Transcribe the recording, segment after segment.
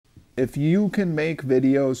if you can make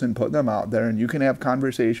videos and put them out there, and you can have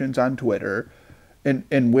conversations on Twitter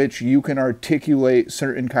in which you can articulate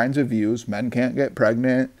certain kinds of views, men can't get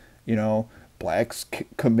pregnant, you know, blacks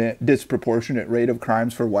commit disproportionate rate of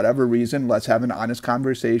crimes for whatever reason. Let's have an honest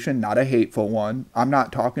conversation, not a hateful one. I'm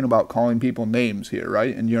not talking about calling people names here,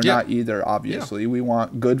 right? And you're not either, obviously. We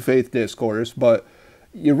want good faith discourse, but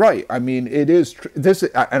you're right. I mean, it is this,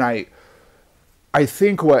 and I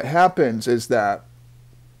think what happens is that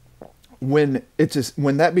when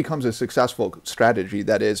that becomes a successful strategy,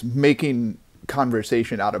 that is making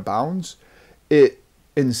conversation out of bounds, it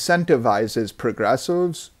incentivizes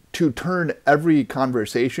progressives to turn every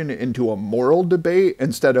conversation into a moral debate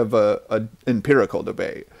instead of a empirical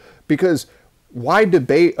debate. Because why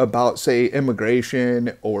debate about, say,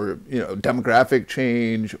 immigration or, you know, demographic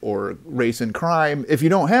change or race and crime if you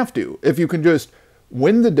don't have to? If you can just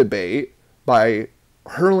win the debate by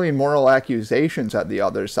hurling moral accusations at the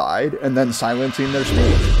other side and then silencing their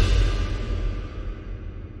speech.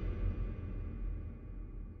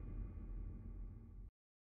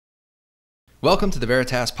 Welcome to the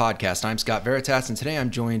Veritas podcast. I'm Scott Veritas, and today I'm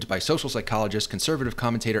joined by social psychologist, conservative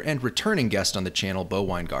commentator, and returning guest on the channel, Bo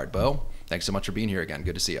Winegard. Bo, thanks so much for being here again.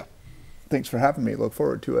 Good to see you. Thanks for having me. Look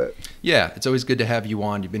forward to it. Yeah, it's always good to have you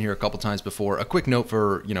on. You've been here a couple times before. A quick note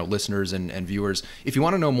for, listeners and viewers. If you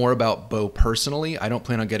want to know more about Bo personally, I don't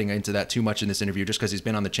plan on getting into that too much in this interview just because he's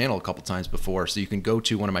been on the channel a couple times before. So you can go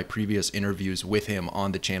to one of my previous interviews with him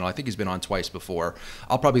on the channel. I think he's been on twice before.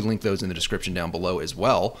 I'll probably link those in the description down below as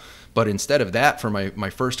well. But instead of that, for my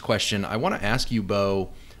first question, I want to ask you,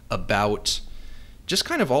 Bo, about just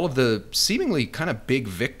kind of all of the seemingly kind of big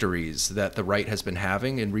victories that the right has been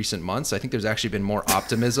having in recent months. I think there's actually been more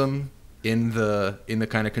optimism in the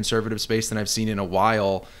kind of conservative space than I've seen in a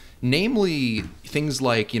while. Namely, things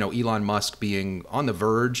like, Elon Musk being on the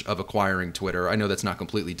verge of acquiring Twitter. I know that's not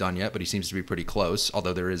completely done yet, but he seems to be pretty close,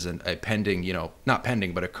 although there is a pending, not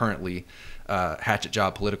pending, but a currently hatchet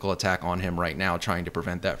job political attack on him right now, trying to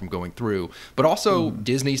prevent that from going through. But also,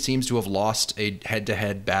 Disney seems to have lost a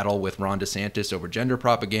head-to-head battle with Ron DeSantis over gender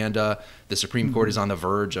propaganda. The Supreme Court is on the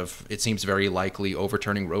verge of, it seems very likely,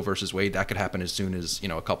 overturning Roe versus Wade. That could happen as soon as,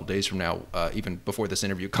 a couple days from now, even before this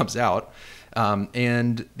interview comes out.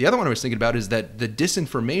 And the other one I was thinking about is that the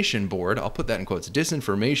Disinformation Board, I'll put that in quotes,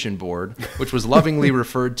 Disinformation Board, which was lovingly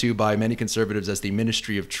referred to by many conservatives as the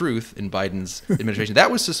Ministry of Truth in Biden's administration,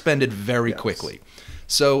 that was suspended very quickly.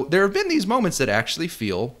 So there have been these moments that actually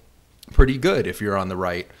feel pretty good if you're on the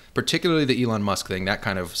right, particularly the Elon Musk thing. That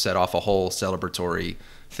kind of set off a whole celebratory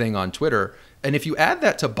thing on Twitter. And if you add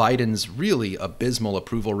that to Biden's really abysmal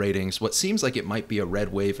approval ratings, what seems like it might be a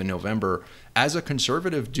red wave in November, as a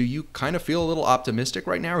conservative, do you kind of feel a little optimistic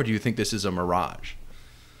right now, or do you think this is a mirage?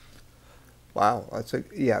 Wow, that's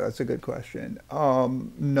a good question.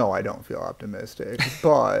 No, I don't feel optimistic,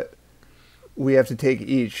 but we have to take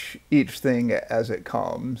each thing as it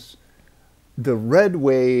comes. The red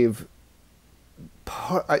wave,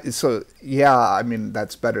 so yeah, I mean,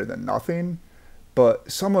 that's better than nothing.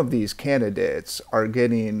 But some of these candidates are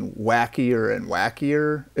getting wackier and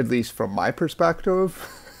wackier, at least from my perspective.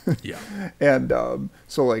 Yeah. And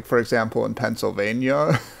so, like, for example, in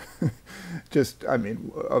Pennsylvania,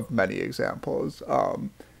 of many examples.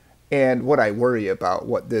 And what I worry about,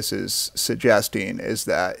 what this is suggesting, is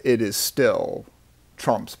that it is still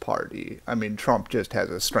Trump's party. I mean, Trump just has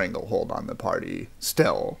a stranglehold on the party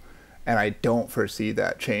still. And I don't foresee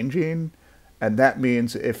that changing. And that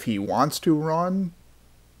means if he wants to run,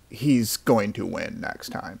 he's going to win next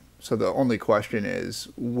time. So the only question is,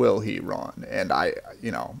 will he run? And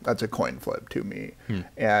that's a coin flip to me.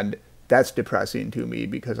 And that's depressing to me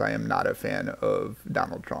because I am not a fan of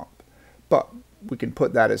Donald Trump. But we can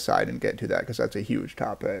put that aside and get to that because that's a huge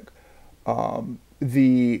topic.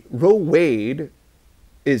 The Roe Wade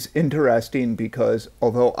is interesting because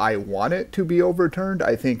although I want it to be overturned,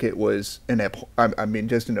 I think it was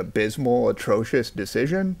just an abysmal, atrocious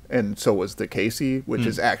decision, and so was the Casey, which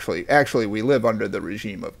is actually we live under the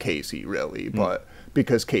regime of Casey, really, but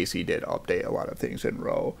because Casey did update a lot of things in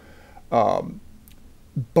Roe.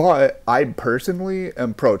 But I personally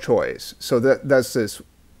am pro-choice, so that's this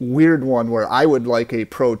weird one where I would like a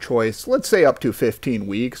pro-choice, let's say up to 15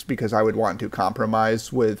 weeks, because I would want to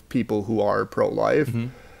compromise with people who are pro-life.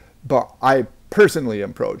 But I personally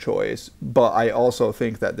am pro-choice, but I also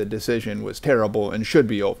think that the decision was terrible and should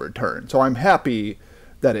be overturned. So I'm happy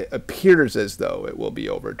that it appears as though it will be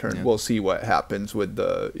overturned. Yeah. We'll see what happens with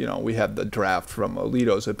we have the draft from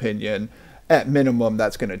Alito's opinion. At minimum,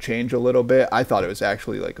 that's going to change a little bit. I thought it was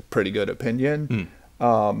actually like a pretty good opinion.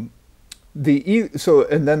 And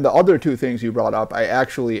then the other two things you brought up,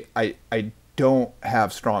 I don't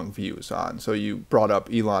have strong views on. So you brought up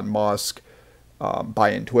Elon Musk,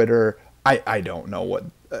 buying Twitter. I don't know what,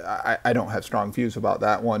 I don't have strong views about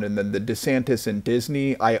that one. And then the DeSantis and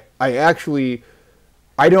Disney, I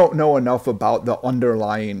don't know enough about the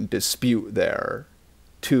underlying dispute there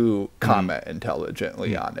to comment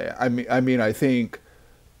intelligently on it. I mean, I think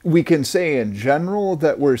we can say in general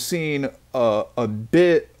that we're seeing a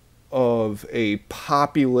bit of a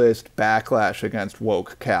populist backlash against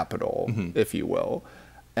woke capital, if you will.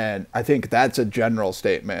 And I think that's a general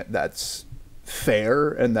statement that's fair,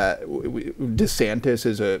 and that DeSantis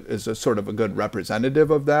is a sort of a good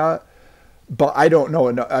representative of that. But I don't know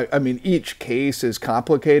enough. I mean, each case is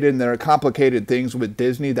complicated, and there are complicated things with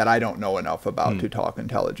Disney that I don't know enough about to talk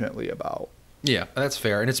intelligently about. Yeah, that's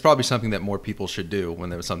fair. And it's probably something that more people should do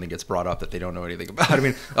when something gets brought up that they don't know anything about. I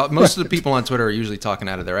mean, most of the people on Twitter are usually talking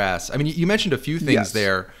out of their ass. I mean, you mentioned a few things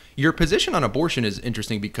there. Your position on abortion is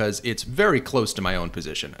interesting because it's very close to my own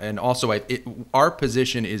position. And also, our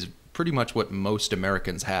position is pretty much what most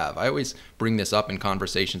Americans have. I always bring this up in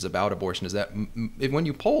conversations about abortion, is that when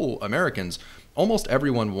you poll Americans, almost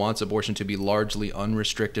everyone wants abortion to be largely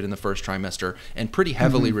unrestricted in the first trimester and pretty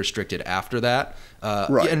heavily restricted after that,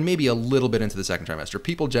 and maybe a little bit into the second trimester.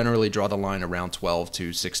 People generally draw the line around 12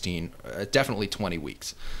 to 16, definitely 20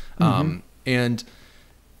 weeks. And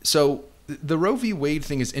so the Roe v. Wade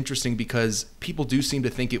thing is interesting because people do seem to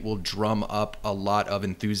think it will drum up a lot of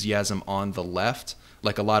enthusiasm on the left.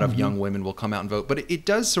 Like a lot of young women will come out and vote. But it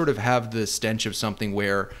does sort of have the stench of something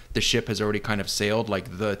where the ship has already kind of sailed.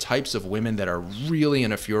 Like the types of women that are really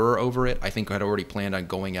in a furor over it, I think had already planned on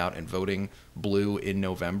going out and voting blue in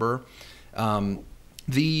November. I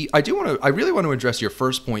really want to address your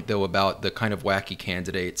first point, though, about the kind of wacky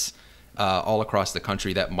candidates all across the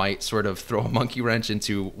country that might sort of throw a monkey wrench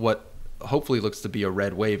into what hopefully looks to be a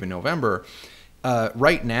red wave in November.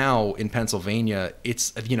 Right now in Pennsylvania,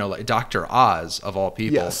 it's, like Dr. Oz of all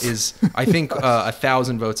people is, I think,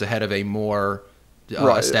 1,000 votes ahead of a more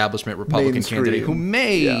establishment Republican mainstream candidate who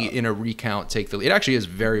may, in a recount, take the lead. It actually is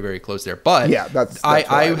very, very close there. But that's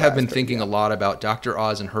I have been thinking a lot about Dr.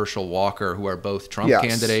 Oz and Herschel Walker, who are both Trump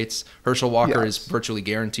candidates. Herschel Walker is virtually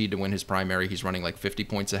guaranteed to win his primary. He's running like 50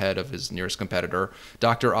 points ahead of his nearest competitor.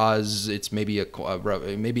 Dr. Oz, it's maybe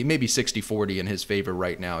maybe 60-40 in his favor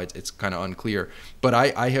right now. It's kind of unclear. But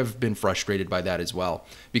I have been frustrated by that as well,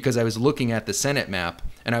 because I was looking at the Senate map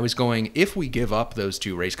and I was going, if we give up those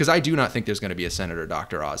two races, because I do not think there's going to be a Senator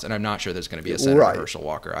Dr. Oz, and I'm not sure there's going to be a Senator Herschel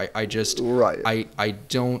Walker. I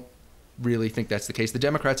don't really think that's the case. The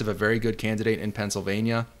Democrats have a very good candidate in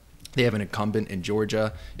Pennsylvania. They have an incumbent in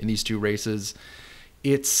Georgia in these two races.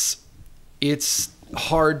 It's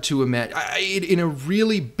hard to imagine. In a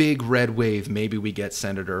really big red wave, maybe we get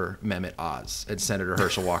Senator Mehmet Oz and Senator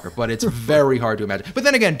Herschel Walker, but it's very hard to imagine. But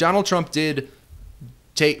then again, Donald Trump did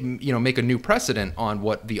make a new precedent on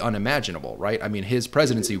what the unimaginable, right? I mean, his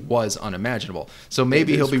presidency was unimaginable. So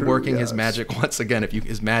maybe he'll be working his magic once again, if you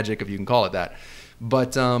can call it that.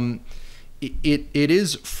 But it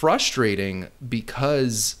is frustrating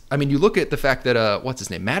because, I mean, you look at the fact that what's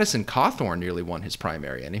his name, Madison Cawthorn nearly won his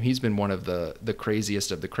primary. I mean, he's been one of the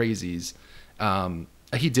craziest of the crazies.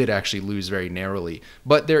 He did actually lose very narrowly,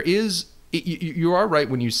 but you are right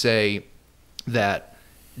when you say that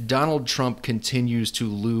Donald Trump continues to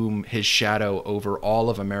loom his shadow over all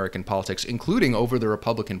of American politics, including over the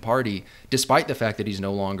Republican Party, despite the fact that he's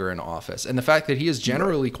no longer in office and the fact that he is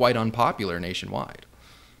generally quite unpopular nationwide.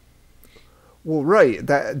 Well, right.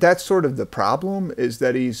 That's sort of the problem, is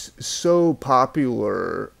that he's so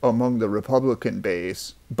popular among the Republican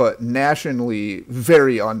base, but nationally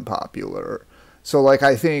very unpopular. So, like,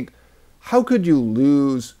 I think, how could you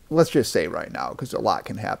lose, let's just say right now, because a lot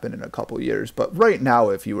can happen in a couple years, but right now,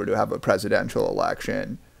 if you were to have a presidential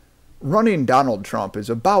election, running Donald Trump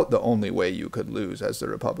is about the only way you could lose as the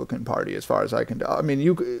Republican Party, as far as I can tell. I mean,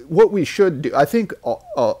 what we should do, I think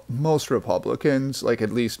most Republicans, like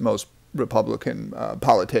at least most Republican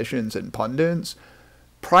politicians and pundits,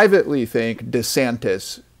 privately think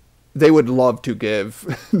DeSantis, they would love to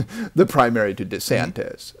give the primary to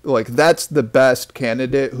DeSantis. Like, that's the best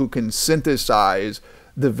candidate who can synthesize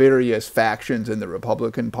the various factions in the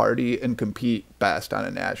Republican Party and compete best on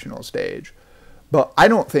a national stage. But I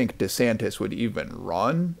don't think DeSantis would even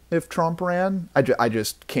run if Trump ran. I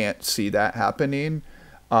just can't see that happening.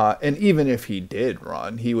 And even if he did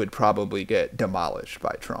run, he would probably get demolished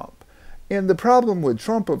by Trump. And the problem with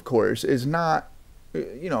Trump, of course, is not,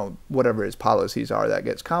 whatever his policies are, that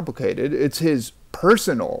gets complicated. It's his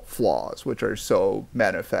personal flaws, which are so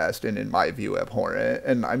manifest and, in my view, abhorrent.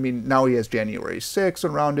 And I mean, now he has January 6th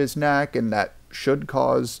around his neck, and that should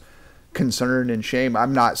cause concern and shame.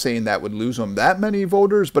 I'm not saying that would lose him that many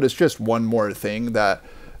voters, but it's just one more thing that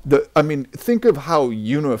think of how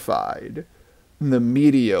unified the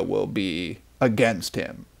media will be against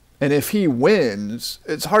him. And if he wins,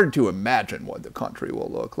 it's hard to imagine what the country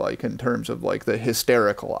will look like in terms of like the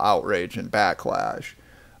hysterical outrage and backlash.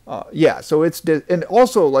 So and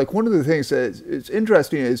also like one of the things that is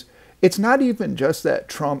interesting is it's not even just that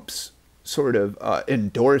Trump's sort of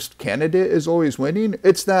endorsed candidate is always winning.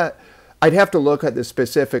 It's that I'd have to look at the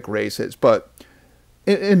specific races, but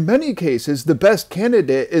in many cases, the best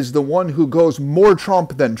candidate is the one who goes more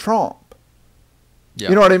Trump than Trump. Yeah.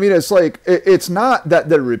 You know what I mean? It's like, it's not that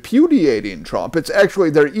they're repudiating Trump. It's actually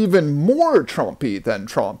they're even more Trumpy than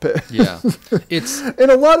Trump is. Yeah. And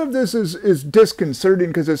a lot of this is disconcerting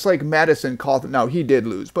because it's like Madison Cawthorn. Now, he did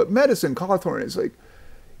lose, but Madison Cawthorn is like,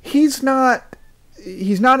 he's not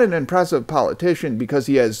an impressive politician because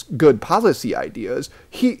he has good policy ideas.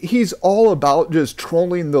 He's all about just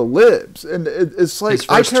trolling the libs. And it's like, his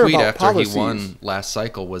first I care tweet about after policies. He won last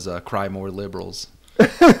cycle was cry more liberals.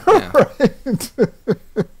 Right.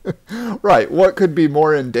 Right. What could be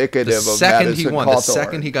more indicative of Madison Cawthorn? The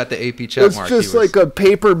second he got the AP check mark, it's just like a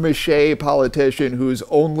paper mache politician whose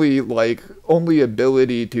only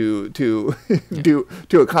ability to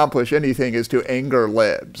accomplish anything is to anger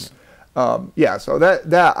libs. So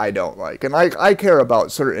that I don't like, and I care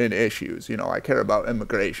about certain issues. You know, I care about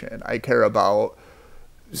immigration. I care about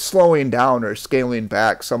slowing down or scaling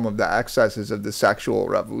back some of the excesses of the sexual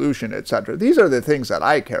revolution, etc. These are the things that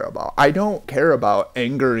I care about. I don't care about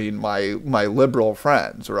angering my liberal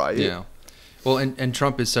friends, right? Yeah. Well, and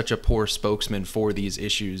Trump is such a poor spokesman for these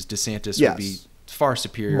issues. DeSantis would be far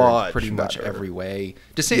superior in pretty much every way.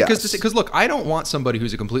 Because look, I don't want somebody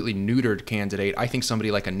who's a completely neutered candidate. I think somebody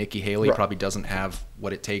like a Nikki Haley probably doesn't have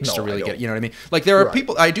what it takes to really get, you know what I mean? Like there are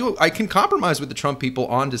people, I can compromise with the Trump people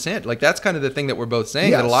on DeSantis. Like that's kind of the thing that we're both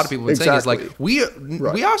saying, that a lot of people have been saying is like, we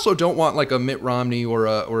also don't want like a Mitt Romney or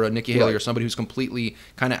a Nikki Haley or somebody who's completely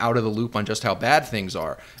kind of out of the loop on just how bad things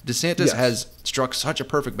are. DeSantis has struck such a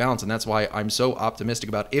perfect balance, and that's why I'm so optimistic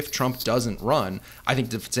about if Trump doesn't run, I think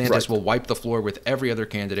DeSantis will wipe the floor with every other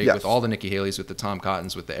candidate, with all the Nikki Haleys, with the Tom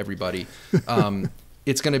Cottons, with the everybody.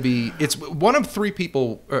 It's one of three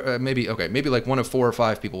people, or maybe like one of 4 or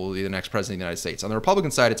 5 people will be the next president of the United States. On the Republican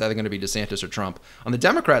side, it's either going to be DeSantis or Trump. On the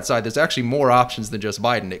Democrat side, there's actually more options than just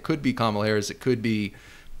Biden. It could be Kamala Harris. It could be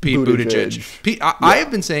Pete Buttigieg. I have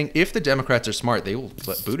been saying if the Democrats are smart, they will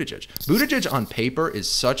let Buttigieg. Buttigieg on paper is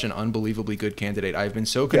such an unbelievably good candidate. I've been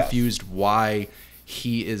so confused why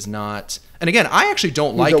he is not. And again, I actually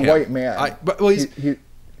don't like him. He's a white man.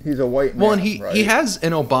 He's a white man. Well, and he has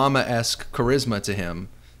an Obama-esque charisma to him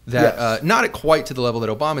that not quite to the level that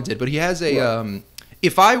Obama did, but he has a.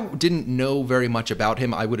 If I didn't know very much about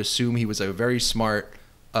him, I would assume he was a very smart,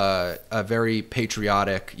 a very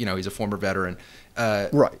patriotic. You know, he's a former veteran.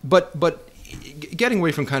 But getting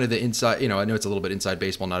away from kind of the inside, you know, I know it's a little bit inside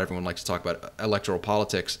baseball. Not everyone likes to talk about electoral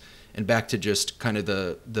politics, and back to just kind of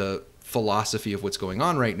the philosophy of what's going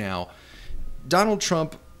on right now. Donald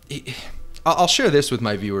Trump. I'll share this with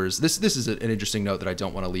my viewers. This is an interesting note that I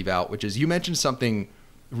don't want to leave out, which is you mentioned something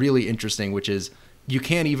really interesting, which is you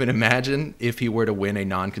can't even imagine if he were to win a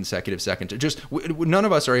non-consecutive second term. None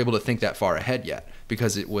of us are able to think that far ahead yet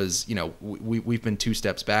because it was, you know, we've been 2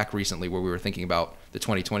 steps back recently where we were thinking about the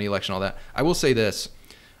 2020 election, all that. I will say this.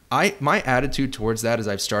 My attitude towards that as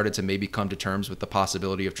I've started to maybe come to terms with the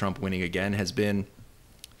possibility of Trump winning again has been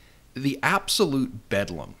the absolute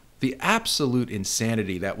bedlam. The absolute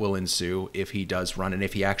insanity that will ensue if he does run and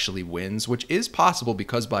if he actually wins, which is possible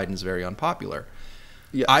because Biden's very unpopular.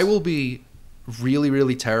 Yes. I will be really,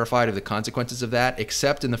 really terrified of the consequences of that,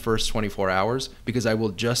 except in the first 24 hours, because I will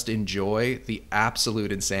just enjoy the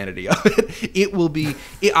absolute insanity of it. It will be.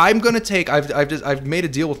 I'm going to take. I've made a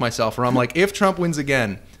deal with myself where I'm like, if Trump wins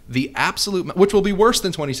again, the absolute, which will be worse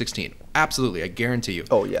than 2016. Absolutely, I guarantee you.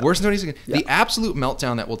 Oh yeah, worse than 2016. Yeah. The absolute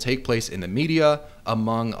meltdown that will take place in the media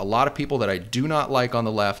among a lot of people that I do not like on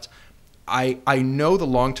the left. I know the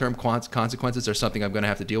long-term consequences are something I'm going to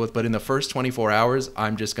have to deal with, but in the first 24 hours,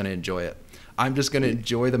 I'm just going to enjoy it. I'm just going to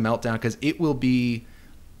enjoy the meltdown because it will be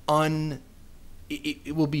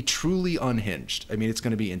it will be truly unhinged. I mean, it's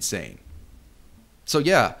going to be insane. So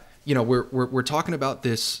yeah, you know, we're talking about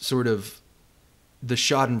this sort of the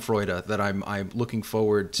Schadenfreude that I'm looking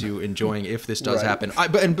forward to enjoying if this does happen.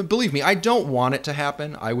 But believe me, I don't want it to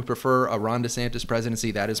happen. I would prefer a Ron DeSantis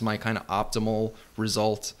presidency. That is my kind of optimal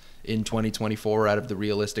result in 2024 out of the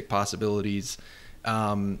realistic possibilities.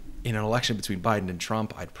 In an election between Biden and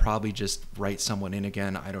Trump, I'd probably just write someone in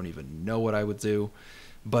again. I don't even know what I would do.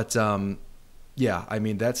 But yeah, I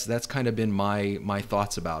mean, that's kind of been my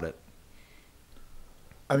thoughts about it.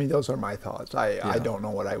 I mean, those are my thoughts. I don't know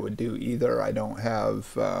what I would do either. I don't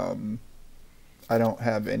have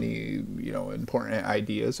any, important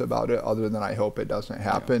ideas about it other than I hope it doesn't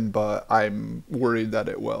happen, but I'm worried that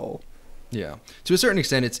it will. Yeah. To a certain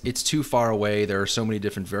extent, it's too far away. There are so many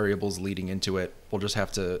different variables leading into it. We'll just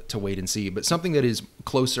have to wait and see. But something that is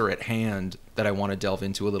closer at hand that I want to delve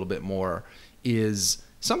into a little bit more is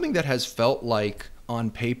something that has felt like, on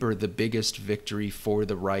paper, the biggest victory for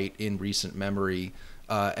the right in recent memory,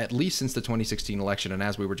 at least since the 2016 election. And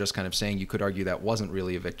as we were just kind of saying, you could argue that wasn't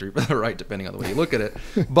really a victory for the right, depending on the way you look at it.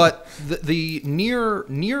 But the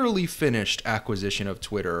nearly finished acquisition of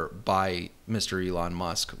Twitter by Mr. Elon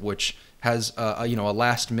Musk, which has a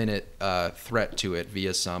last minute threat to it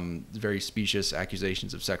via some very specious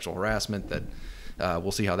accusations of sexual harassment that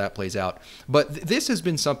we'll see how that plays out. But this has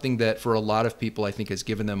been something that for a lot of people, I think, has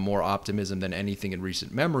given them more optimism than anything in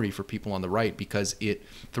recent memory for people on the right, because it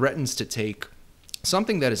threatens to take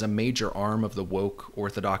something that is a major arm of the woke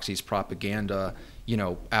orthodoxy's propaganda,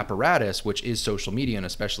 apparatus, which is social media and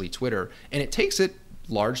especially Twitter, and it takes it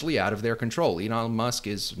largely out of their control. Elon Musk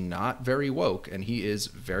is not very woke, and he is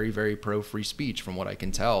very, very pro free speech from what I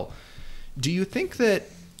can tell. Do you think that,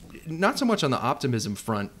 not so much on the optimism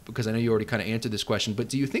front, because I know you already kind of answered this question, but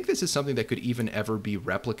do you think this is something that could even ever be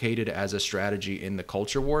replicated as a strategy in the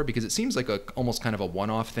culture war? Because it seems like almost kind of a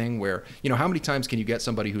one-off thing where, how many times can you get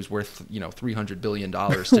somebody who's worth, $300 billion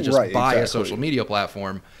to just right, buy exactly. a social media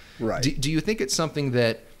platform? Right. Do you think it's something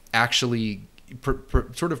that actually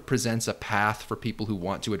sort of presents a path for people who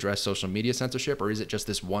want to address social media censorship, or is it just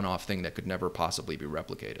this one-off thing that could never possibly be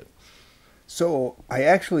replicated? So I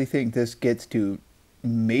actually think this gets to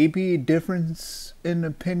maybe difference in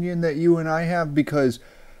opinion that you and I have, because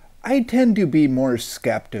I tend to be more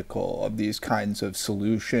skeptical of these kinds of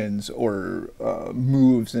solutions or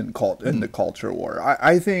moves in the culture war.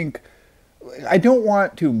 I think I don't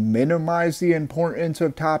want to minimize the importance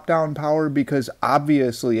of top-down power, because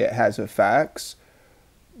obviously it has effects.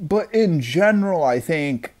 But in general, I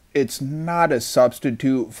think it's not a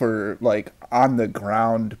substitute for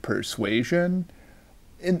on-the-ground persuasion.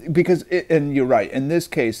 And you're right. In this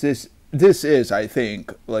case, this is, I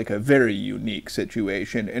think, a very unique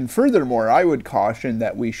situation. And furthermore, I would caution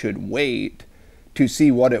that we should wait to see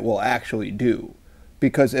what it will actually do,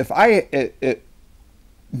 because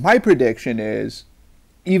my prediction is,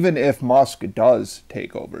 even if Musk does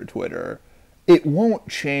take over Twitter, it won't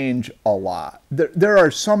change a lot. There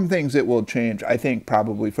are some things it will change, I think,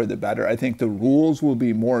 probably for the better. I think the rules will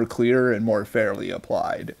be more clear and more fairly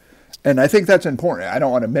applied. And I think that's important. I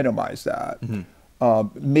don't want to minimize that.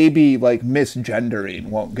 Mm-hmm. Maybe misgendering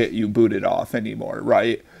won't get you booted off anymore,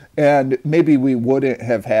 right? And maybe we wouldn't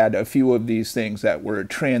have had a few of these things that were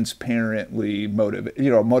transparently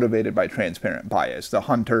motivated by transparent bias. The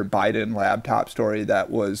Hunter Biden laptop story that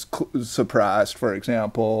was suppressed, for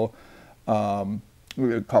example. A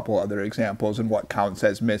couple other examples, and what counts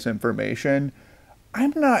as misinformation.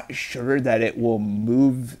 I'm not sure that it will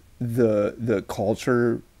move the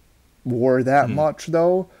culture war that much,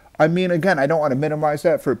 though. I mean, again, I don't want to minimize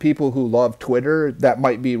that. For people who love Twitter, that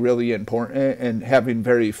might be really important, and having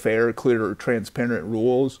very fair, clear, transparent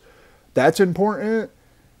rules, that's important.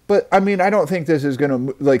 But, I mean, I don't think this is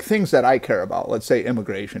going to, things that I care about, let's say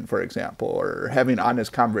immigration, for example, or having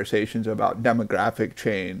honest conversations about demographic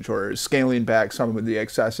change, or scaling back some of the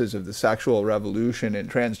excesses of the sexual revolution and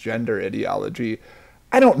transgender ideology.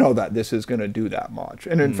 I don't know that this is going to do that much.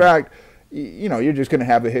 And in fact, you're just going to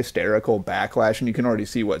have a hysterical backlash, and you can already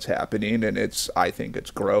see what's happening, and I think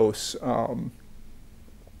it's gross.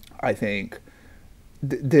 I think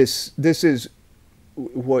this is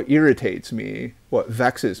what irritates me, what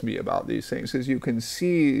vexes me about these things, is you can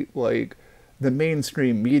see the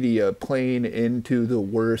mainstream media playing into the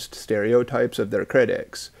worst stereotypes of their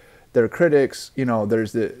critics. Their critics,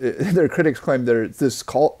 their critics claim there's this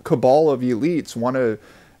cabal of elites want to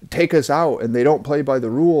take us out, and they don't play by the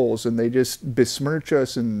rules, and they just besmirch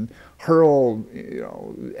us and hurl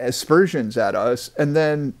aspersions at us, and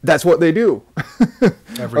then that's what they do.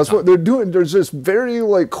 That's what they're doing. There's this very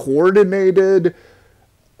coordinated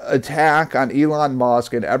attack on Elon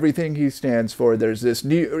Musk and everything he stands for. There's this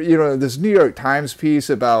this New York Times piece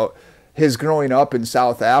about his growing up in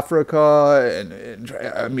South Africa, and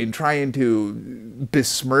I mean, trying to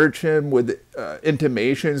besmirch him with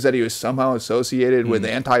intimations that he was somehow associated with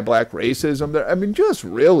anti-black racism. I mean, just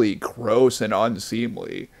really gross and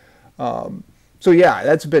unseemly. So yeah,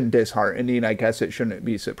 that's been disheartening. I guess it shouldn't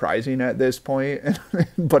be surprising at this point,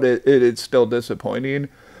 but it's still disappointing.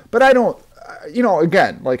 But I don't,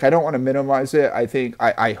 again, I don't want to minimize it.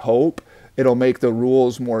 I hope it'll make the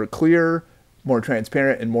rules more clear, more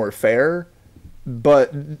transparent, and more fair.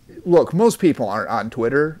 But look, most people aren't on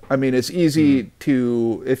Twitter. I mean, it's easy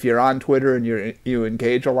to, if you're on Twitter and you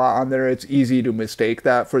engage a lot on there, it's easy to mistake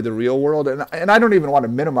that for the real world. And I don't even want to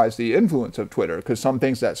minimize the influence of Twitter, because some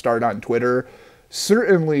things that start on Twitter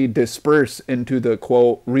certainly disperse into the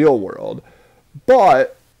quote real world.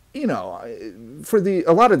 But you know, for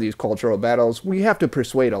a lot of these cultural battles, we have to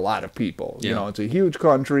persuade a lot of people. Yeah. You know, it's a huge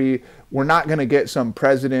country. We're not going to get some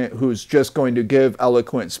president who's just going to give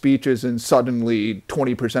eloquent speeches and suddenly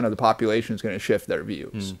 20% of the population is going to shift their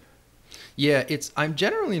views. Yeah, I'm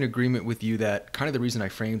generally in agreement with you that kind of the reason I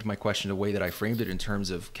framed my question the way that I framed it in terms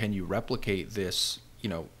of can you replicate this, you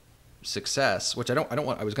know, success, which I don't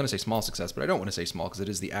want, I was going to say small success, but I don't want to say small because it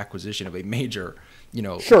is the acquisition of a major, you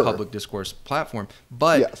know, public discourse platform.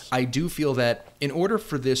 But I do feel that in order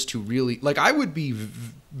for this to really, like, I would be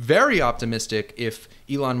very optimistic if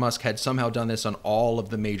Elon Musk had somehow done this on all of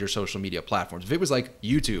the major social media platforms. If it was like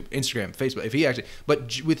YouTube, Instagram, Facebook, if he actually,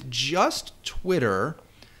 but with just Twitter,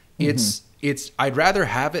 I'd rather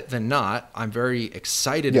have it than not. I'm very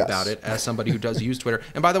excited about it as somebody who does use Twitter.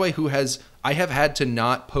 And by the way, I have had to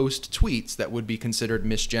not post tweets that would be considered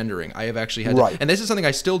misgendering. I have actually had to, and this is something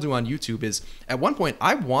I still do on YouTube, is at one point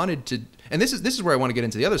I wanted to, and this is where I want to get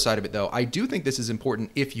into the other side of it though. I do think this is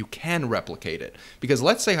important if you can replicate it. Because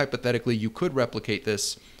let's say hypothetically you could replicate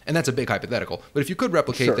this, and that's a big hypothetical, but if you could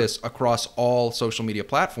replicate this across all social media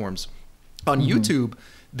platforms, on YouTube,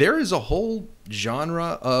 there is a whole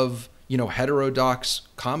genre of, you know, heterodox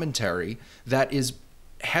commentary that is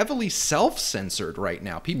heavily self-censored right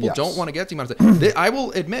now. People don't want to get too much. I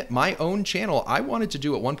will admit, my own channel, I wanted to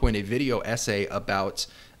do at one point a video essay about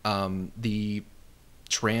the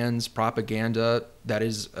trans propaganda that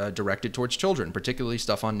is directed towards children, particularly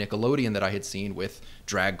stuff on Nickelodeon that I had seen with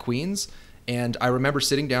drag queens. And I remember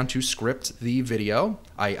sitting down to script the video.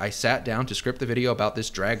 I sat down to script the video about this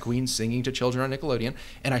drag queen singing to children on Nickelodeon.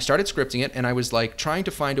 And I started scripting it, and I was like trying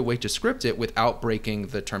to find a way to script it without breaking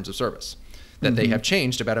the terms of service that they have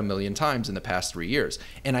changed about 1 million times in the past 3 years.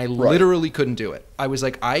 And I literally couldn't do it. I was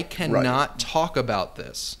like, I cannot talk about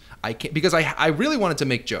this. I can't, because I really wanted to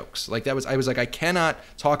make jokes. Like I was like, I cannot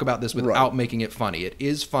talk about this without making it funny. It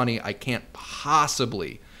is funny. I can't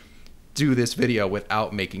possibly do this video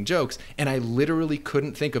without making jokes, and I literally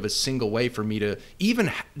couldn't think of a single way for me to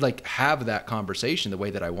even like have that conversation the way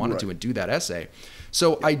that I wanted to and do that essay.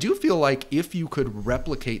 So I do feel like if you could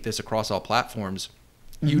replicate this across all platforms,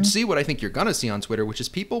 you'd see what I think you're gonna see on Twitter, which is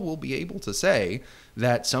people will be able to say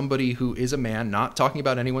that somebody who is a man, not talking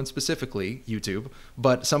about anyone specifically, YouTube,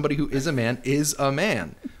 but somebody who is a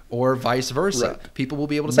man, or vice versa. People will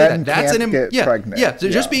be able to say that. That's So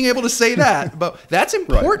just being able to say that, but that's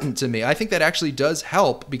important to me. I think that actually does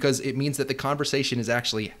help because it means that the conversation is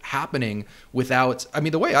actually happening without. I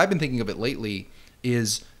mean, the way I've been thinking of it lately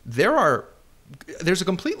is there are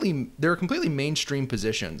completely mainstream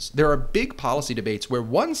positions. There are big policy debates where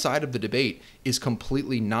one side of the debate is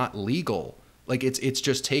completely not legal. Like it's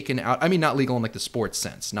just taken out. I mean, not legal in like the sports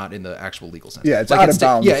sense, not in the actual legal sense. Yeah, it's like out of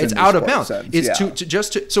bounds. Yeah, it's out of bounds. Sense.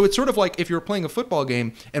 It's so it's sort of like if you're playing a football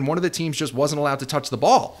game and one of the teams just wasn't allowed to touch the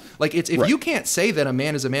ball. Like if you can't say that a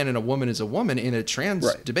man is a man and a woman is a woman in a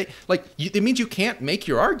trans debate, like it means you can't make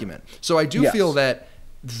your argument. So I do feel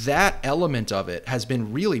that element of it has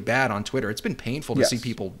been really bad on Twitter. It's been painful to see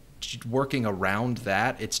people working around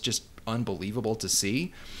that. It's just unbelievable to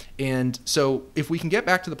see. And so if we can get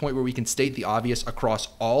back to the point where we can state the obvious across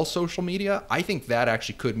all social media, I think that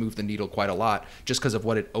actually could move the needle quite a lot just because of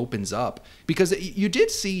what it opens up. Because you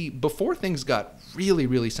did see before things got really,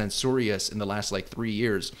 really censorious in the last like 3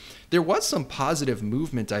 years, there was some positive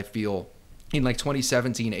movement, I feel, in like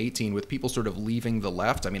 2017, 18, with people sort of leaving the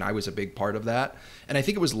left. I mean, I was a big part of that. And I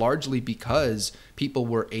think it was largely because people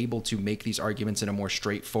were able to make these arguments in a more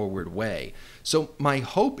straightforward way. So my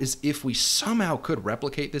hope is if we somehow could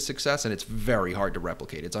replicate this success, and it's very hard to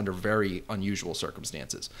replicate, it's under very unusual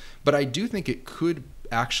circumstances, but I do think it could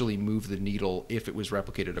actually move the needle if it was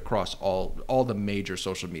replicated across all the major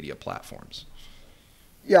social media platforms.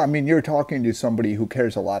 Yeah, I mean, you're talking to somebody who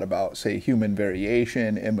cares a lot about, say, human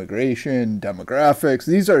variation, immigration, demographics.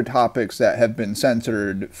 These are topics that have been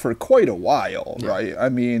censored for quite a while, right? I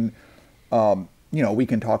mean, you know, we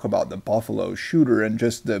can talk about the Buffalo shooter and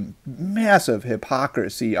just the massive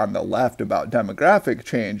hypocrisy on the left about demographic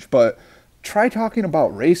change, but try talking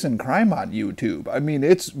about race and crime on YouTube. I mean,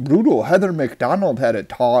 it's brutal. Heather McDonald had a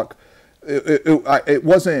talk. It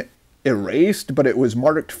wasn't erased, but it was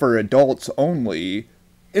marked for adults only.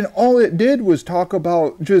 And all it did was talk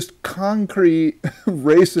about just concrete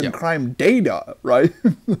race and crime data, right?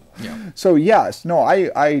 So yes, no,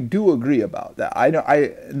 I do agree about that.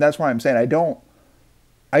 And that's why I'm saying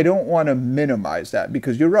I don't want to minimize that,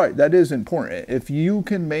 because you're right, that is important. If you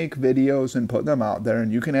can make videos and put them out there,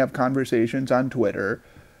 and you can have conversations on Twitter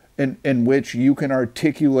in which you can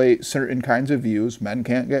articulate certain kinds of views, men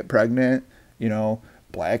can't get pregnant, you know,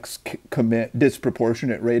 blacks commit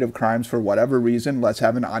disproportionate rate of crimes for whatever reason. Let's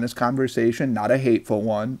have an honest conversation, not a hateful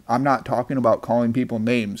one. I'm not talking about calling people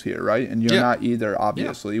names here, right? And you're not either,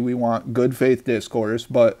 obviously. We want good faith discourse,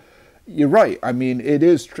 but you're right. I mean, it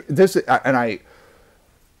is this, and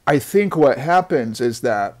I think what happens is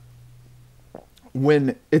that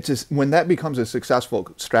when that becomes a successful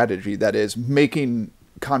strategy, that is making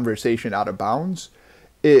conversation out of bounds,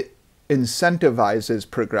 it incentivizes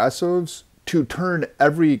progressives to turn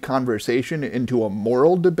every conversation into a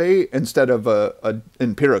moral debate instead of a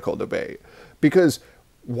empirical debate. Because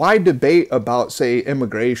why debate about, say,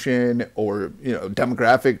 immigration or, you know,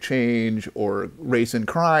 demographic change or race and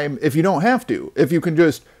crime if you don't have to? If you can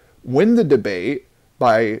just win the debate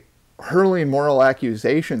by hurling moral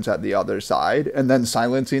accusations at the other side and then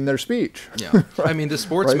silencing their speech. Yeah. I mean, the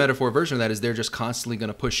sports metaphor version of that is they're just constantly going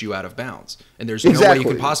to push you out of bounds. And there's no way you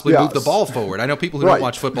can possibly move the ball forward. I know people who don't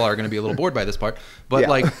watch football are going to be a little bored by this part. But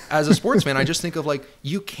like, as a sportsman, I just think of like,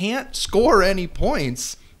 you can't score any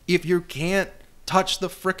points if you can't touch the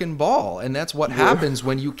frickin' ball. And that's what happens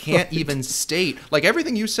when you can't even state, like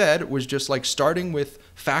everything you said was just like starting with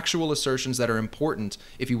factual assertions that are important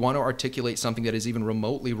if you want to articulate something that is even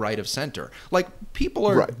remotely right of center. Like, people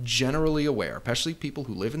are generally aware, especially people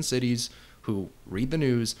who live in cities, who read the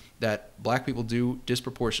news, that black people do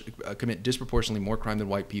commit disproportionately more crime than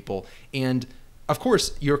white people. And of course,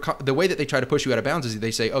 the way that they try to push you out of bounds is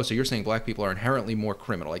they say, oh, so you're saying black people are inherently more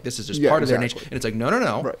criminal. Like, this is just part of their nature. And it's like, no, no,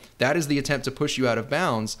 no. Right. That is the attempt to push you out of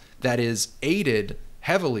bounds that is aided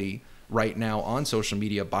heavily right now on social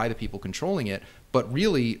media by the people controlling it. But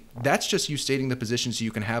really, that's just you stating the position so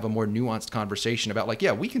you can have a more nuanced conversation about, like,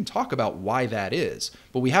 yeah, we can talk about why that is,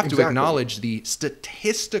 but we have to acknowledge the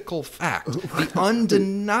statistical fact, the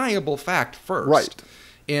undeniable fact first. Right.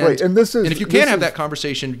 And if you can't have that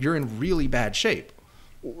conversation, you're in really bad shape.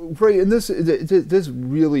 Right, and this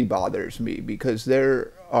really bothers me, because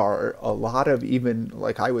there are a lot of, even,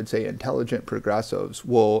 like, I would say, intelligent progressives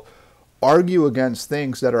will argue against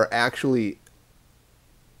things that are actually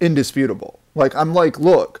indisputable. Like, I'm like,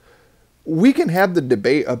 look, we can have the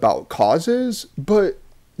debate about causes, but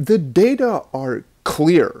the data are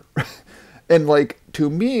clear. And, like, to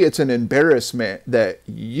me, it's an embarrassment that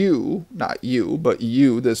you, not you, but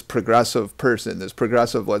you, this progressive person, this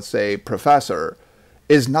progressive, let's say, professor,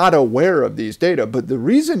 is not aware of these data. But the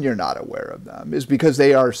reason you're not aware of them is because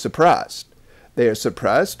they are suppressed. They are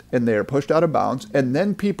suppressed and they are pushed out of bounds. And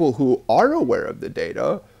then people who are aware of the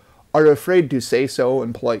data are afraid to say so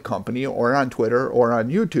in polite company or on Twitter or on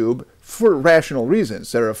YouTube for rational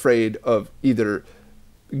reasons. They're afraid of either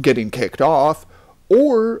getting kicked off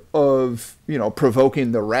or of, you know,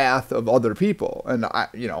 provoking the wrath of other people. And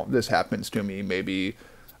this happens to me maybe,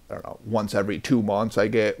 I don't know, once every 2 months. I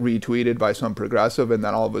get retweeted by some progressive, and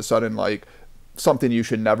then all of a sudden, like, something you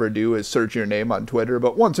should never do is search your name on Twitter.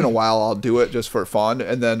 But once in a while, I'll do it just for fun.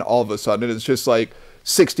 And then all of a sudden, it's just like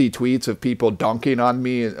 60 tweets of people dunking on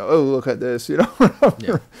me. And, oh, look at this, you know?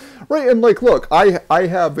 Right. And, like, look, I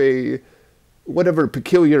have a whatever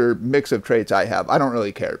peculiar mix of traits I have. I don't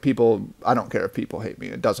really care. I don't care if people hate me.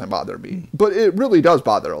 It doesn't bother me. But it really does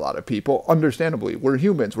bother a lot of people. Understandably, we're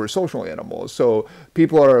humans. We're social animals. So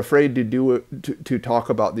people are afraid to do it, to talk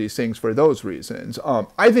about these things for those reasons.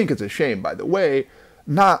 I think it's a shame, by the way,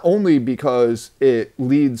 not only because it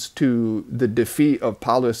leads to the defeat of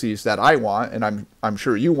policies that I want, and I'm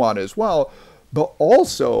sure you want as well, but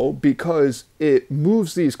also because it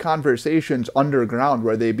moves these conversations underground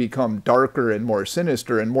where they become darker and more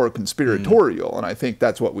sinister and more conspiratorial. And I think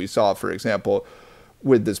that's what we saw, for example,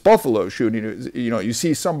 with this Buffalo shooting. You know, you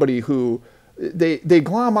see somebody who they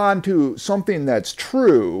glom onto something that's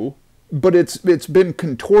true, but it's been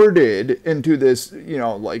contorted into this, you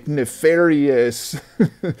know, like nefarious,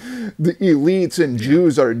 the elites and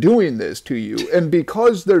Jews are doing this to you. And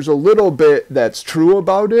because there's a little bit that's true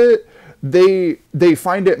about it, they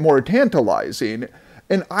find it more tantalizing.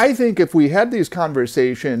 And I think if we had these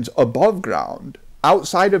conversations above ground,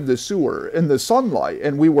 outside of the sewer, in the sunlight,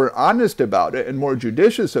 and we were honest about it and more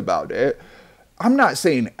judicious about it, I'm not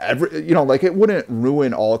saying it wouldn't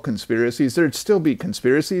ruin all conspiracies. There'd still be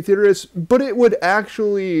conspiracy theorists, but it would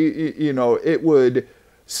actually, it would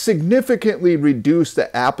significantly reduce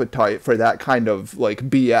the appetite for that kind of like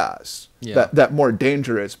BS, that more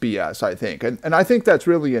dangerous BS, I think. And I think that's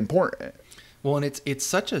really important. Well, and it's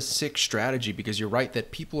such a sick strategy, because you're right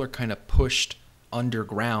that people are kind of pushed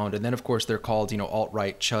underground, and then of course they're called,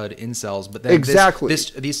 alt-right chud incels. But then exactly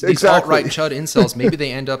these alt-right chud incels, maybe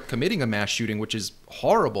they end up committing a mass shooting, which is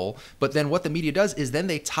horrible. But then what the media does is then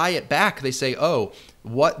they tie it back. They say,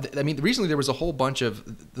 recently there was a whole bunch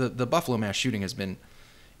of the Buffalo mass shooting has been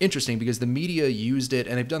interesting because the media used it,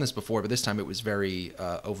 and they've done this before, but this time it was very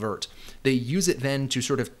overt. They use it then to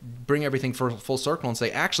sort of bring everything full circle and say,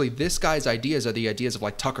 actually, this guy's ideas are the ideas of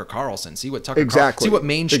like Tucker Carlson. See what see what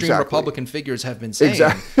mainstream Republican figures have been saying.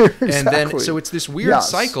 And then so it's this weird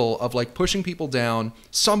cycle of like pushing people down.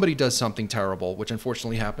 Somebody does something terrible, which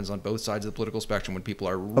unfortunately happens on both sides of the political spectrum when people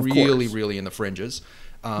are really in the fringes.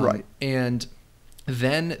 And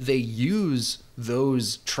then they use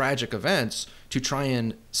those tragic events to try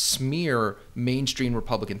and smear mainstream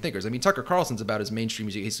Republican thinkers. I mean, Tucker Carlson's about as mainstream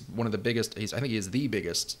as he's one of the biggest. I think he is the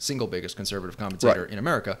single biggest conservative commentator in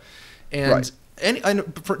America. And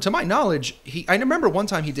to my knowledge, I remember one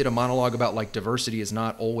time he did a monologue about like diversity is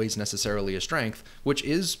not always necessarily a strength, which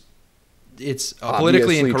is. It's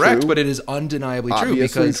politically incorrect, but it is undeniably true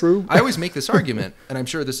because I always make this argument, and I'm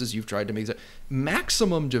sure you've tried to make it.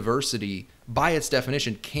 Maximum diversity, by its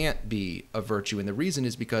definition, can't be a virtue, and the reason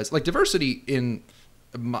is because, like, diversity in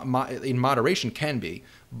moderation can be,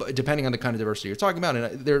 but depending on the kind of diversity you're talking about,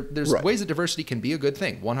 and there's ways that diversity can be a good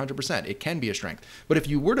thing. 100%, it can be a strength. But if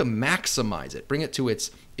you were to maximize it, bring it to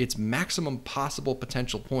its maximum possible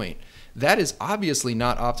potential point, that is obviously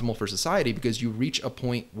not optimal for society because you reach a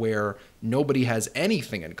point where nobody has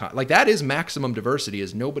anything in common. Like that is maximum diversity,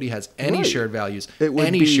 is nobody has any shared values,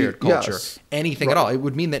 any shared culture, anything at all. It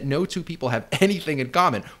would mean that no two people have anything in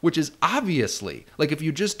common, which is obviously, like if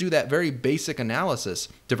you just do that very basic analysis,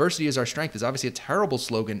 diversity is our strength is obviously a terrible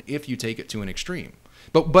slogan if you take it to an extreme.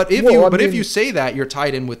 But if you say that, you're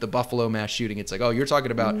tied in with the Buffalo mass shooting. It's like, oh, you're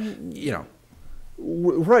talking about,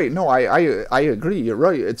 Right. No, I agree. You're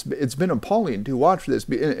right. It's been appalling to watch this.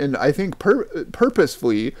 And I think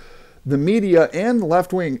purposefully, the media and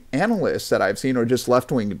left-wing analysts that I've seen, or just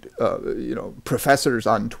left-wing, professors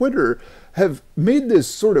on Twitter, have made this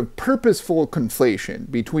sort of purposeful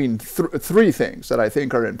conflation between three things that I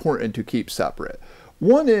think are important to keep separate.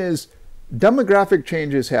 One is demographic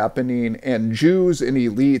changes happening, and Jews and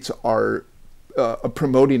elites are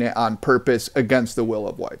promoting it on purpose against the will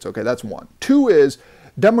of whites. Okay, that's one. Two is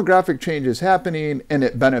demographic change is happening and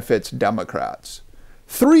it benefits Democrats.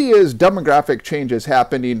 Three is demographic change is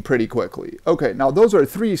happening pretty quickly. Okay, now those are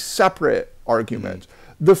three separate arguments.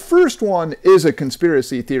 The first one is a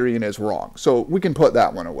conspiracy theory and is wrong. So we can put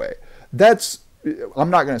that one away. I'm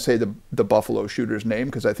not going to say the Buffalo shooter's name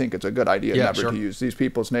because I think it's a good idea never to use these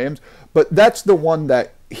people's names. But that's the one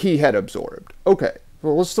that he had absorbed. Okay.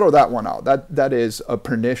 Well, let's throw that one out. That is a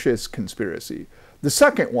pernicious conspiracy. The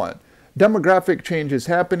second one, demographic change is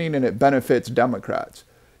happening and it benefits Democrats.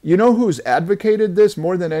 You know who's advocated this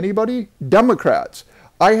more than anybody? Democrats.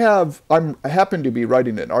 I happen to be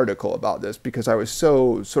writing an article about this because I was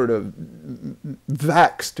so sort of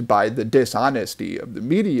vexed by the dishonesty of the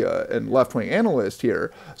media and left-wing analysts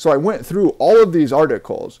here. So I went through all of these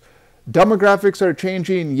articles. Demographics are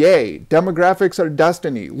changing, yay. Demographics are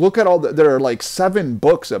destiny. Look at there are like 7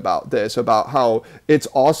 books about this, about how it's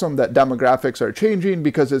awesome that demographics are changing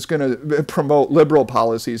because it's going to promote liberal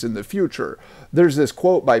policies in the future. There's this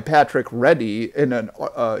quote by Patrick Reddy,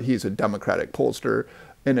 he's a Democratic pollster,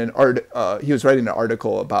 he was writing an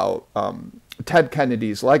article about Ted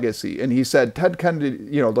Kennedy's legacy, and he said Ted Kennedy,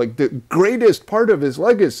 the greatest part of his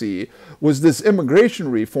legacy was this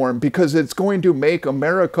immigration reform because it's going to make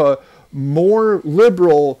America more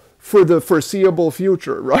liberal for the foreseeable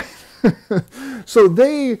future, right? So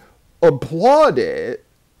they applaud it,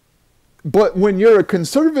 but when you're a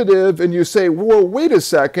conservative and you say, well, wait a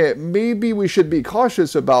second, maybe we should be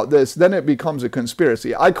cautious about this, then it becomes a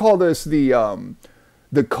conspiracy. I call this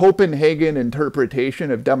the Copenhagen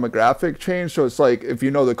interpretation of demographic change. So it's like, if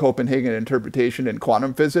you know the Copenhagen interpretation in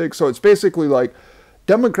quantum physics, so it's basically like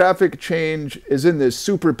demographic change is in this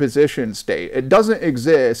superposition state. It doesn't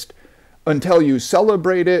exist until you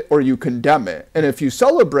celebrate it or you condemn it. And if you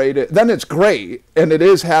celebrate it, then it's great and it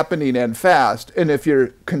is happening and fast. And if you're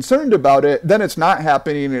concerned about it, then it's not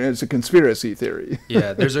happening and it's a conspiracy theory.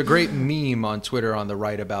 Yeah, there's a great meme on Twitter on the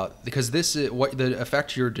right about, because this is what the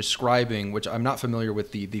effect you're describing, which I'm not familiar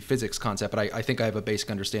with the physics concept, but I think I have a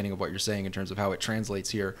basic understanding of what you're saying in terms of how it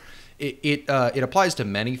translates here. It applies to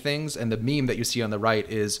many things, and the meme that you see on the right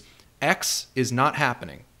is X is not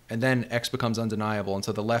happening. And then X becomes undeniable, and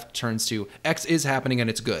so the left turns to X is happening and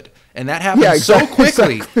it's good, and that happens so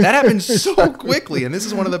quickly. That happens so quickly, and this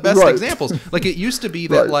is one of the best examples. Like it used to be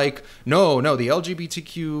that, like no, the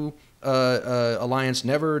LGBTQ Alliance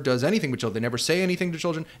never does anything with children. They never say anything to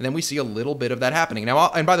children. And then we see a little bit of that happening. Now,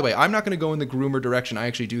 and by the way, I'm not going to go in the groomer direction. I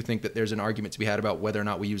actually do think that there's an argument to be had about whether or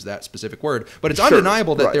not we use that specific word. But it's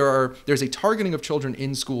undeniable that there's a targeting of children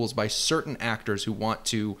in schools by certain actors who want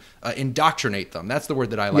to indoctrinate them. That's the word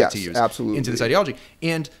that I like to use into this ideology.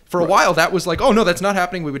 And for a while, that was like, oh, no, that's not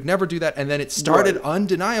happening. We would never do that. And then it started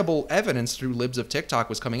undeniable evidence through libs of TikTok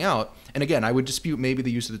was coming out. And again, I would dispute maybe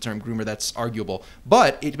the use of the term groomer. That's arguable.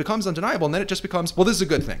 But it becomes undeniable, and then it just becomes, well, this is a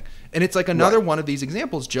good thing. And it's like another one of these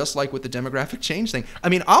examples, just like with the demographic change thing. I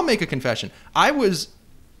mean, I'll make a confession. I was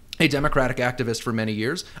a Democratic activist for many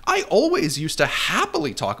years. I always used to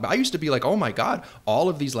happily talk about, I used to be like, oh my God, all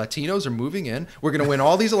of these Latinos are moving in. We're going to win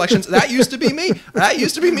all these elections. That used to be me. That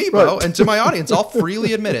used to be me, bro. And to my audience, I'll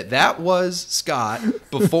freely admit it. That was Scott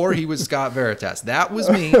before he was Scott Veritas. That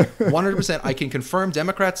was me, 100%. I can confirm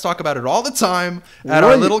Democrats talk about it all the time at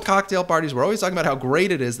our little cocktail parties. We're always talking about how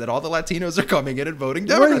great it is that all the Latinos are coming in and voting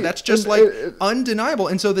Democrat. That's just undeniable.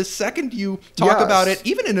 And so the second you talk about it,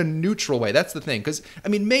 even in a neutral way, that's the thing. Because, I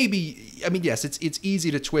mean, yes, it's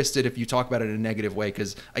easy to twist it if you talk about it in a negative way,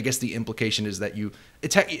 because I guess the implication is that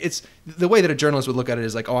it's the way that a journalist would look at it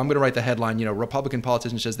is like, oh, I'm going to write the headline, Republican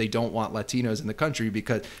politician says they don't want Latinos in the country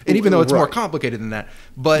because, and even though it's more complicated than that,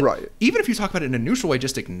 but even if you talk about it in a neutral way,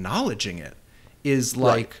 just acknowledging it is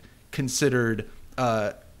like considered,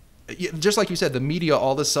 just like you said, the media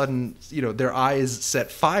all of a sudden, their eyes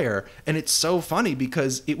set fire. And it's so funny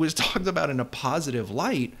because it was talked about in a positive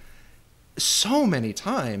light so many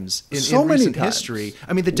times in recent history.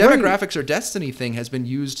 I mean, the demographics or destiny thing has been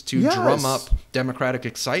used to drum up democratic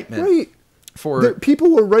excitement.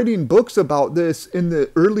 People were writing books about this in the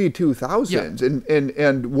early 2000s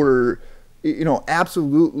and were,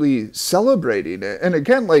 absolutely celebrating it. And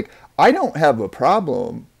again, like, I don't have a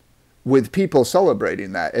problem with people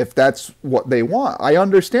celebrating that if that's what they want. I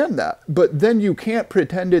understand that. But then you can't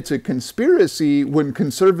pretend it's a conspiracy when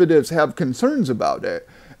conservatives have concerns about it.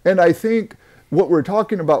 And I think what we're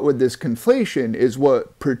talking about with this conflation is what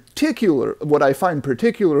I find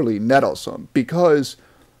particularly nettlesome, because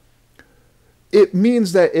it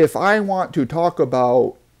means that if I want to talk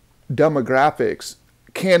about demographics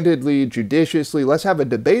candidly, judiciously, let's have a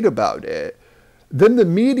debate about it, then the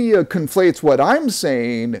media conflates what I'm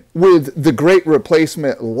saying with the great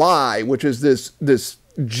replacement lie, which is this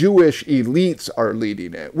Jewish elites are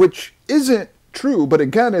leading it, which isn't true, but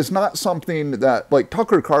again, is not something that, like,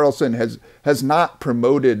 Tucker Carlson has not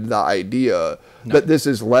promoted the idea that this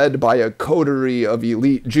is led by a coterie of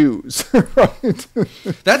elite Jews. Right?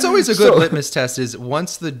 That's always a good litmus test, is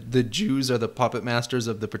once the Jews are the puppet masters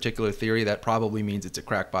of the particular theory, that probably means it's a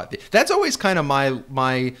crackpot. That's always kind of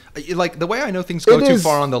my like, the way I know things go too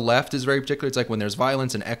far on the left is very particular. It's like when there's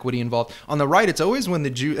violence and equity involved. On the right, it's always when the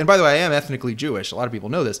Jew, and by the way, I am ethnically Jewish. A lot of people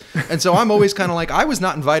know this. And so I'm always kind of like, I was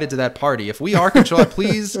not invited to that party. If we are controlled,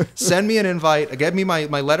 please send me an invite. Get me my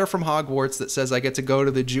letter from Hogwarts that says I get to go to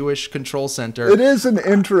the Jewish control center. It is an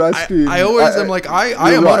interesting... I always am like,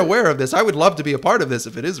 I am unaware of this. I would love to be a part of this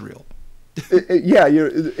if it is real.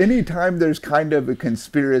 Anytime there's kind of a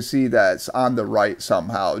conspiracy that's on the right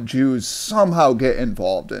somehow, Jews somehow get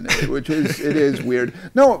involved in it, which is weird.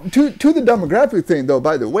 No, to the demographic thing, though,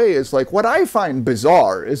 by the way, is like, what I find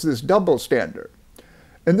bizarre is this double standard.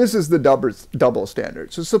 And this is the double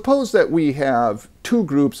standard. So suppose that we have two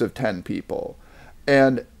groups of 10 people.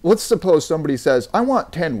 And let's suppose somebody says, I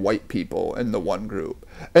want 10 white people in the one group.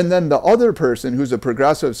 And then the other person who's a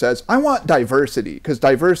progressive says, I want diversity, because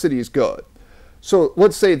diversity is good. So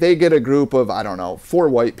let's say they get a group of, 4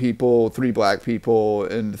 white people, 3 black people,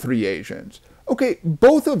 and 3 Asians. Okay,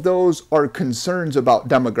 both of those are concerns about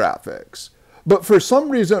demographics. But for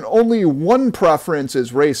some reason, only one preference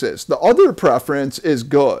is racist. The other preference is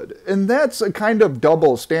good. And that's a kind of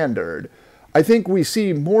double standard. I think we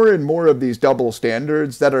see more and more of these double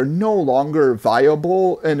standards that are no longer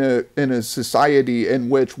viable in a society in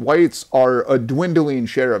which whites are a dwindling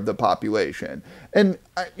share of the population. And,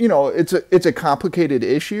 it's a complicated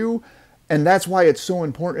issue. And that's why it's so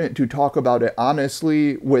important to talk about it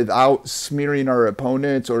honestly without smearing our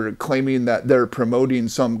opponents or claiming that they're promoting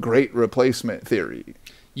some great replacement theory.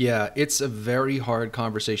 Yeah, it's a very hard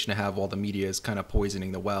conversation to have while the media is kind of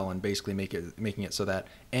poisoning the well and basically making it so that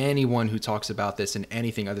anyone who talks about this in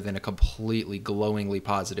anything other than a completely glowingly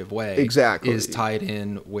positive way is tied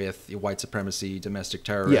in with white supremacy, domestic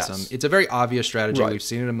terrorism. Yes. It's a very obvious strategy. We've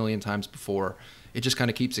seen it a million times before. It just kind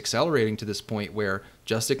of keeps accelerating to this point where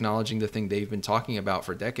just acknowledging the thing they've been talking about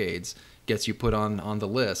for decades gets you put on the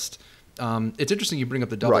list. It's interesting you bring up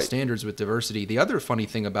the double standards with diversity. The other funny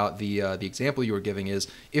thing about the example you were giving is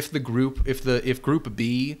if group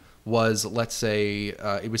B was, let's say,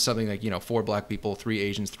 it was something like, 4 black people, 3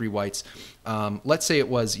 Asians, 3 whites. Let's say it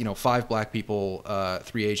was, 5 black people,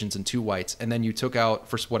 3 Asians, and 2 whites. And then you took out,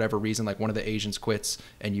 for whatever reason, like one of the Asians quits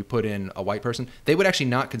and you put in a white person. They would actually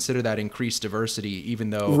not consider that increased diversity,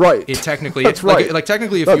 even though it technically, like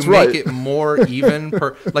technically, if you make it more even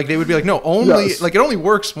per, like they would be like, no, only like it only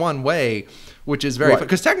works one way, which is very,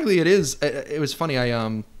 because technically it was funny.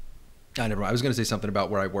 I was going to say something about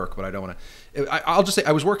where I work, but I don't want to. I'll just say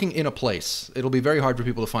I was working in a place. It'll be very hard for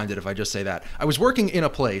people to find it if I just say that. I was working in a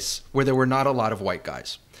place where there were not a lot of white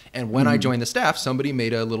guys. And when I joined the staff, somebody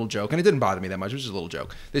made a little joke, and it didn't bother me that much. It was just a little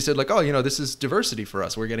joke. They said, like, oh, this is diversity for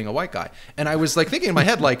us. We're getting a white guy. And I was like thinking in my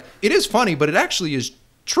head, like, it is funny, but it actually is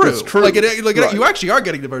true. It's true. You actually are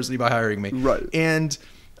getting diversity by hiring me. Right. And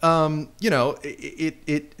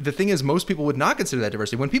the thing is, most people would not consider that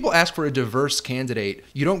diversity. When people ask for a diverse candidate,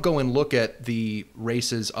 you don't go and look at the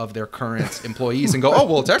races of their current employees and go, oh,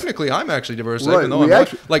 well, technically I'm actually diverse. Even though I'm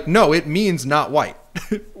white. Like, no, it means not white.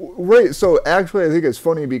 Right. So actually, I think it's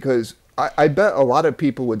funny because I bet a lot of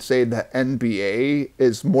people would say the NBA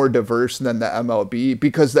is more diverse than the MLB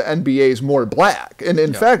because the NBA is more black. And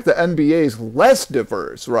in fact, the NBA is less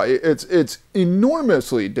diverse, right? It's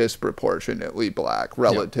enormously disproportionately black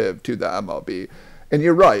relative to the MLB. And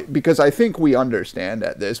you're right, because I think we understand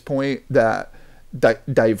at this point that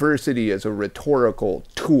diversity is a rhetorical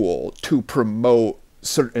tool to promote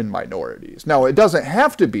certain minorities. Now, it doesn't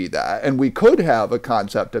have to be that, and we could have a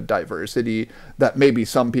concept of diversity that maybe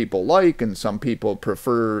some people like and some people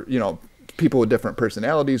prefer, people with different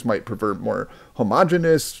personalities might prefer more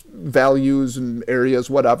homogenous values and areas,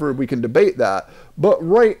 whatever. We can debate that. But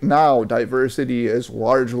right now, diversity is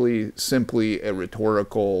largely simply a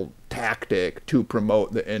rhetorical tactic to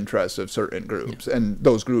promote the interests of certain groups, and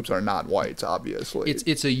those groups are non-whites, obviously.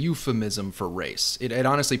 It's a euphemism for race. It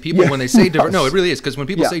honestly, people when they say no, it really is, because when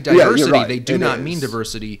people say diversity, they do not mean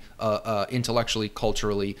diversity intellectually,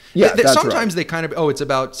 culturally. Sometimes they kind of it's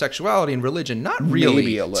about sexuality and religion. Not really.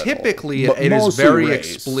 Maybe a little, typically, it is very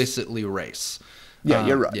explicitly race. Yeah,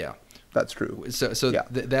 you're right. Yeah. That's true. So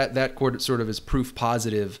that sort of is proof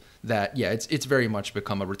positive that it's very much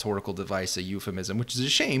become a rhetorical device, a euphemism, which is a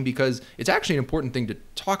shame because it's actually an important thing to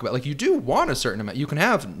talk about. Like, you do want a certain amount. You can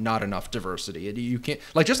have not enough diversity. You can't,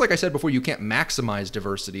 just like I said before, you can't maximize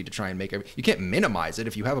diversity to try and make you can't minimize it.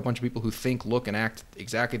 If you have a bunch of people who think, look, and act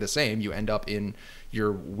exactly the same, you end up in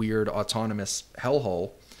your weird autonomous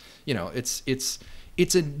hellhole. It's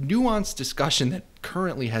a nuanced discussion that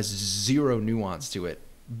currently has zero nuance to it.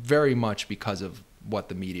 Very much because of what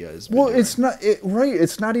the media is. Well, doing. It's not right.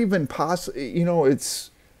 It's not even possible. It's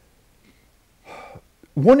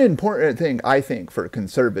one important thing I think for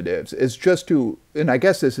conservatives is just to, and I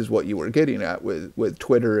guess this is what you were getting at with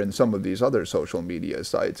Twitter and some of these other social media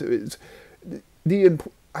sites. Is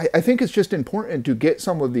I think it's just important to get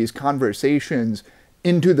some of these conversations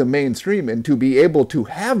into the mainstream and to be able to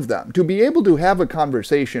have them, to be able to have a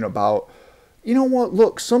conversation about,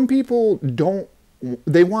 look, some people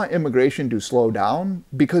they want immigration to slow down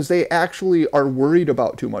because they actually are worried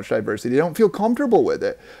about too much diversity. They don't feel comfortable with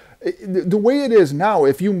it. The way it is now,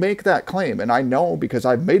 if you make that claim, and I know because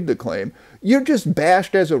I've made the claim, you're just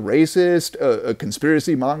bashed as a racist, a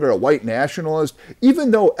conspiracy monger, a white nationalist,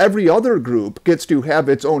 even though every other group gets to have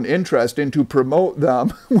its own interest and to promote them.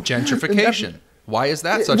 Gentrification. Why is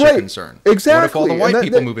that such a concern? Exactly. What if all the white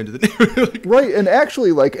people move into the neighborhood? Right, and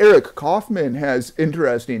actually, like Eric Kaufman has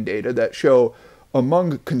interesting data that show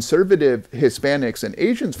among conservative Hispanics and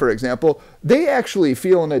Asians, for example, they actually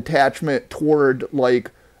feel an attachment toward an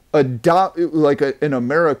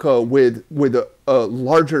America with a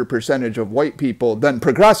larger percentage of white people than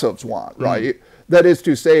progressives want, right? That is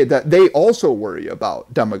to say that they also worry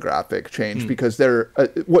about demographic change because they're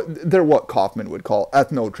what Kaufman would call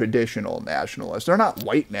ethno-traditional nationalists. They're not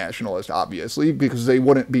white nationalists, obviously, because they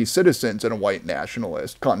wouldn't be citizens in a white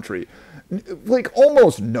nationalist country. Like,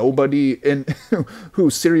 almost nobody who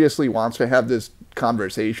seriously wants to have this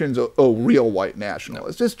conversation is a real white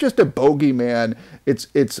nationalist. No. It's just a bogeyman.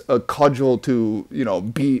 It's a cudgel to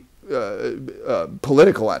beat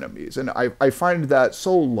political enemies, and I find that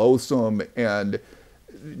so loathsome and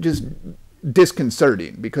just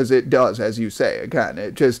disconcerting because it does, as you say,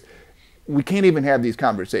 again, we can't even have these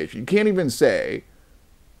conversations. You can't even say,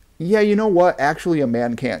 yeah, you know what? Actually, a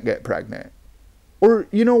man can't get pregnant. Or,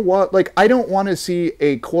 you know what, I don't want to see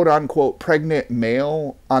a quote-unquote pregnant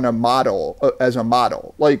male on a model, as a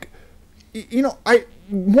model.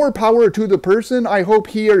 More power to the person. I hope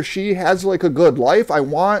he or she has, a good life.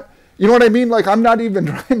 You know what I mean? I'm not even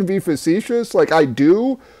trying to be facetious. I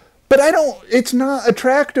do. But it's not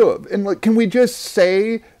attractive. And like, can we just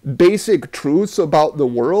say basic truths about the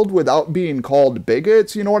world without being called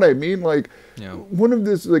bigots? You know what I mean? Like, one of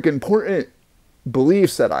this like important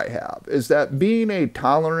beliefs that I have is that being a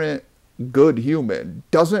tolerant, good human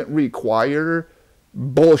doesn't require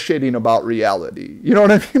bullshitting about reality. You know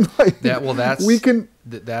what I mean? Like, that's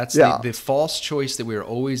the false choice that we are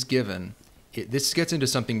always given. This gets into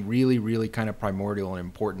something really, really kind of primordial and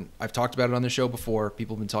important. I've talked about it on the show before.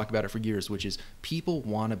 People have been talking about it for years, which is people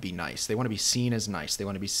want to be nice. They want to be seen as nice. They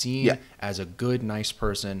want to be seen as a good, nice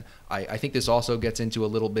person. I think this also gets into a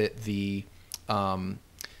little bit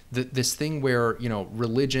this thing where,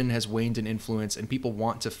 religion has waned in influence and people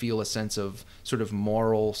want to feel a sense of sort of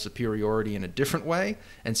moral superiority in a different way.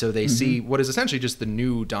 And so they see what is essentially just the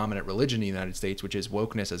new dominant religion in the United States, which is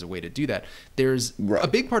wokeness, as a way to do that. There's a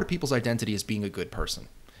big part of people's identity is being a good person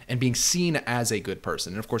and being seen as a good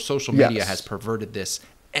person. And of course, social media has perverted this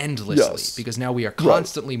endlessly because now we are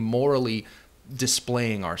constantly morally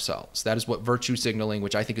displaying ourselves. That is what virtue signaling,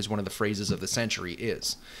 which I think is one of the phrases of the century,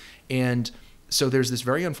 is. And so there's this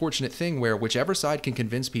very unfortunate thing where whichever side can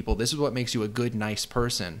convince people this is what makes you a good, nice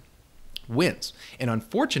person wins. And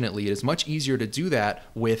unfortunately, it is much easier to do that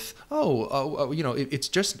with,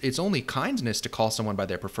 it's only kindness to call someone by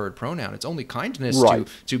their preferred pronoun. It's only kindness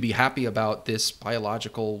to be happy about this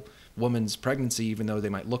biological woman's pregnancy, even though they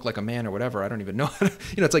might look like a man or whatever. I don't even know.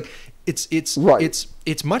 It's like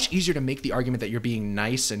it's much easier to make the argument that you're being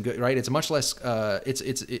nice and good, right? It's much less.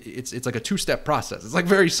 It's like a two-step process. It's like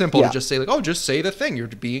very simple to just say like, oh, just say the thing. You're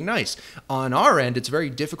being nice. On our end, it's very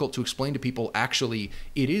difficult to explain to people. Actually,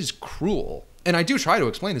 it is cruel. And I do try to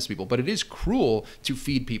explain this to people, but it is cruel to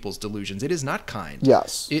feed people's delusions. It is not kind.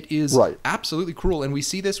 Yes. It is absolutely cruel. And we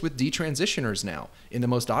see this with detransitioners now in the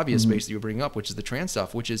most obvious space that you bring up, which is the trans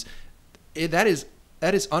stuff, which is that is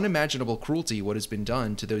unimaginable cruelty, what has been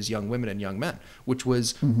done to those young women and young men, which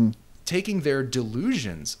was taking their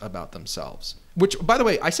delusions about themselves. Which, by the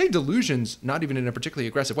way, I say delusions not even in a particularly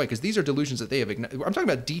aggressive way, because these are delusions that they have. I'm talking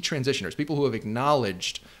about detransitioners, people who have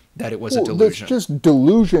acknowledged that it was a delusion. That's just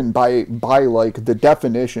delusion by like the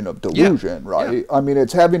definition of delusion, right? Yeah. I mean,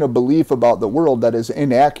 it's having a belief about the world that is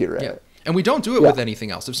inaccurate. Yeah. And we don't do it with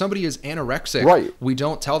anything else. If somebody is anorexic, we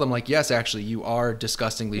don't tell them like, yes, actually, you are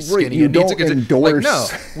disgustingly skinny. You don't endorse. Like, no,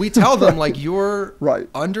 we tell them like, you're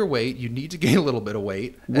underweight. You need to gain a little bit of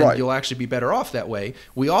weight, and you'll actually be better off that way.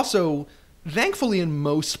 We also, thankfully, in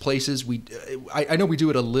most places, I know we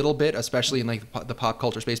do it a little bit, especially in like the pop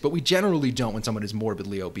culture space, but we generally don't when someone is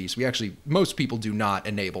morbidly obese. Most people do not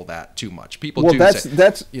enable that too much. People do say.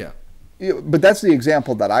 But that's the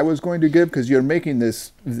example that I was going to give, because you're making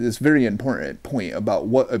this very important point about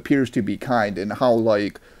what appears to be kind and how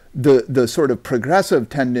like the sort of progressive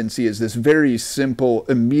tendency is this very simple,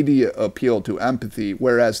 immediate appeal to empathy,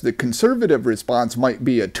 whereas the conservative response might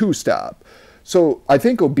be a two-step. So I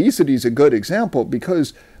think obesity is a good example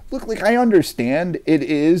because, look, like I understand it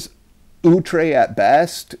is outre at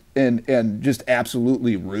best and just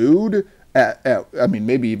absolutely rude I mean,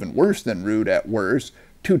 maybe even worse than rude at worst,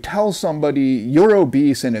 to tell somebody you're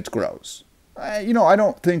obese and it's gross. I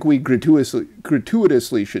don't think we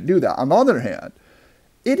gratuitously should do that. On the other hand,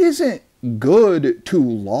 it isn't good to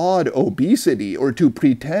laud obesity or to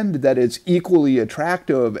pretend that it's equally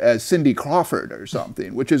attractive as Cindy Crawford or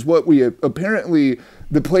something, which is what we apparently,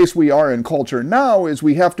 the place we are in culture now is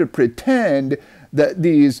we have to pretend that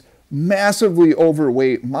these massively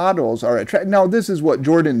overweight models are attractive. Now, this is what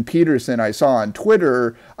Jordan Peterson I saw on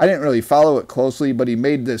Twitter. I didn't really follow it closely, but he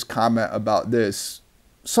made this comment about this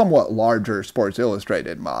somewhat larger Sports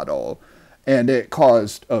Illustrated model, and it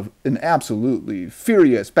caused an absolutely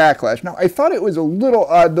furious backlash. Now, I thought it was a little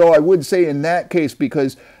odd, though, I would say in that case,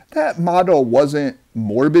 because that model wasn't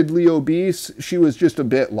morbidly obese. She was just a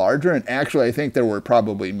bit larger, and actually I think there were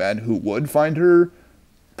probably men who would find her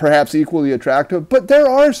perhaps equally attractive, but there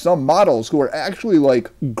are some models who are actually like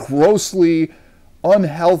grossly,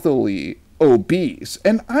 unhealthily obese,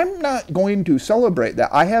 and I'm not going to celebrate that.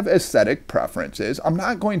 I have aesthetic preferences. I'm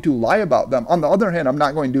not going to lie about them. On the other hand, I'm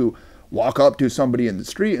not going to walk up to somebody in the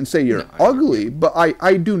street and say you're ugly, but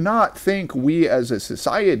I do not think we as a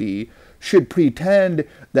society should pretend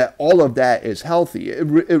that all of that is healthy. It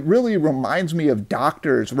really reminds me of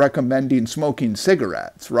doctors recommending smoking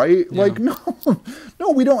cigarettes, right? Yeah. Like, no,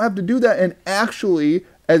 we don't have to do that. And actually,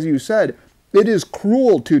 as you said, it is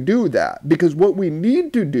cruel to do that, because what we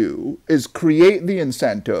need to do is create the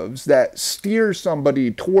incentives that steer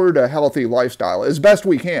somebody toward a healthy lifestyle as best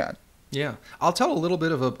we can. Yeah. I'll tell a little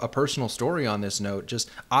bit of a personal story on this note.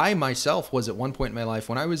 Just I myself was at one point in my life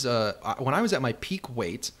when I was at my peak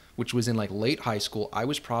weight, which was in like late high school. I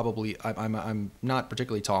was probably, I'm not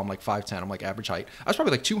particularly tall. I'm like 5'10". I'm like average height. I was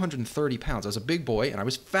probably like 230 pounds. I was a big boy and I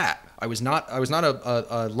was fat. I was not a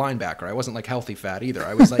linebacker. I wasn't like healthy fat either.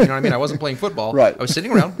 I was like, you know what I mean? I wasn't playing football. Right. I was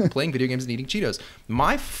sitting around playing video games and eating Cheetos.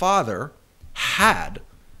 My father had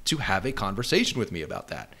to have a conversation with me about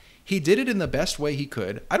that. He did it in the best way he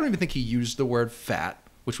could. I don't even think he used the word fat,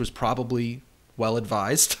 which was probably well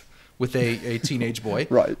advised with a teenage boy.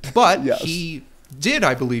 Right. But yes. he did,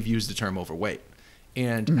 I believe, use the term overweight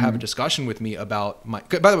and have a discussion with me about my,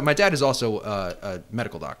 by the way, my dad is also a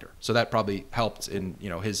medical doctor. So that probably helped in, you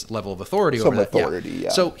know, his level of authority over that. Yeah.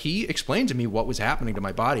 So he explained to me what was happening to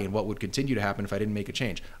my body and what would continue to happen if I didn't make a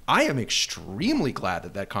change. I am extremely glad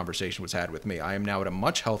that that conversation was had with me. I am now at a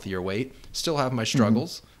much healthier weight, still have my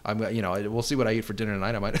struggles. I'm, you know, we'll see what I eat for dinner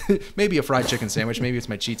tonight. I might, maybe a fried chicken sandwich, maybe it's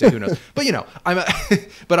my cheat day, who knows? But you know,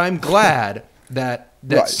 but I'm glad that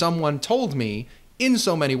Right. someone told me in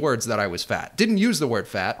so many words that I was fat. Didn't use the word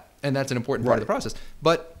fat, and that's an important part of the process.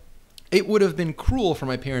 But it would have been cruel for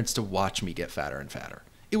my parents to watch me get fatter and fatter.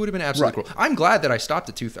 It would have been absolutely cruel. I'm glad that I stopped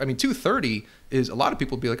at 230 is, a lot of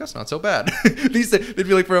people would be like, that's not so bad. They'd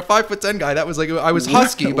be like, for a 5'10" guy, that was like, I was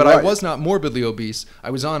husky, but I was not morbidly obese.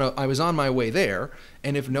 I was on my way there.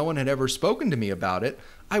 And if no one had ever spoken to me about it,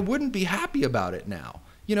 I wouldn't be happy about it now.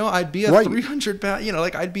 You know, I'd be a 300 pound, you know,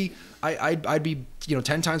 like I'd be, you know,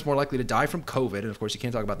 10 times more likely to die from COVID. And of course you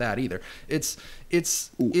can't talk about that either. That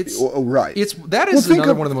is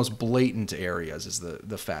another one of the most blatant areas is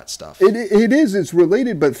the fat stuff. It is, it's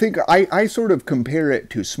related, but I sort of compare it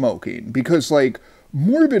to smoking because like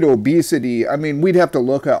morbid obesity, I mean, we'd have to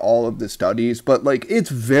look at all of the studies, but like it's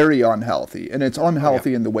very unhealthy and it's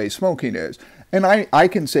unhealthy in the way smoking is. And I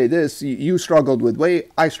can say this, you struggled with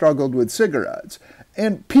weight, I struggled with cigarettes.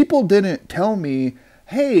 And people didn't tell me,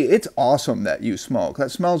 hey, it's awesome that you smoke. That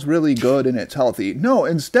smells really good and it's healthy. No,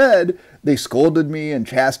 instead, they scolded me and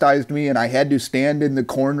chastised me and I had to stand in the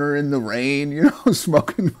corner in the rain, you know,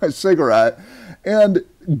 smoking my cigarette. And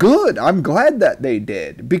good, I'm glad that they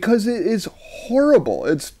did because it is horrible.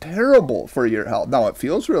 It's terrible for your health. Now, it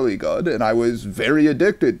feels really good and I was very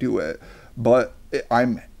addicted to it, but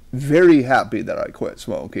I'm very happy that I quit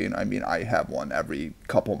smoking. I mean, I have one every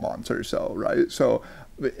couple months or so, right? So,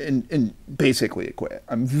 and basically I quit.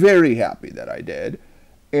 I'm very happy that I did.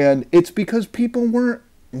 And it's because people weren't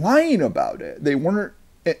lying about it. They weren't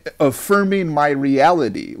affirming my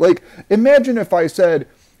reality. Like, imagine if I said,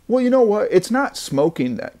 well, you know what? It's not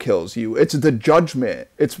smoking that kills you. It's the judgment.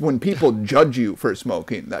 It's when people judge you for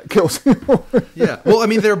smoking that kills you. Yeah. Well, I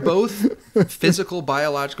mean, they're both physical,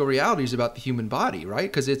 biological realities about the human body,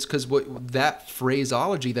 right? Because what that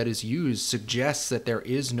phraseology that is used suggests that there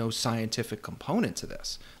is no scientific component to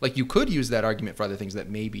this. Like you could use that argument for other things that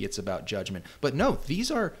maybe it's about judgment. But no,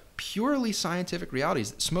 these are purely scientific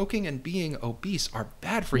realities. Smoking and being obese are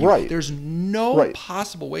bad for you. Right. There's no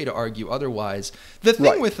possible way to argue otherwise. The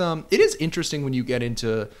thing with it is interesting when you get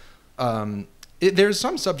into there's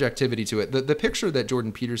some subjectivity to it. The picture that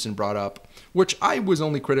Jordan Peterson brought up, which I was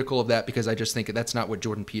only critical of that because I just think that's not what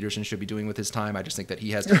Jordan Peterson should be doing with his time. I just think that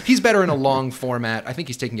he's better in a long format. I think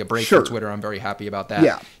he's taking a break from Twitter. I'm very happy about that.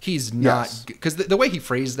 Yeah. He's not, because the way he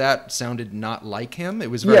phrased that sounded not like him. It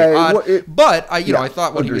was very odd. But I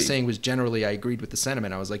thought what he was saying was generally, I agreed with the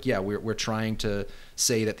sentiment. I was like, yeah, we're trying to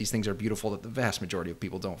say that these things are beautiful that the vast majority of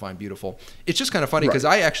people don't find beautiful. It's just kind of funny because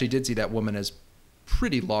I actually did see that woman as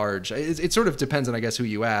pretty large. It sort of depends on, I guess, who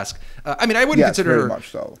you ask. I mean, I wouldn't consider her. Much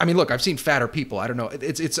so. I mean, look, I've seen fatter people. I don't know.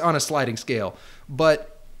 It's on a sliding scale,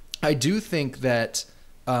 but I do think that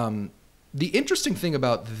the interesting thing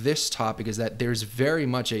about this topic is that there's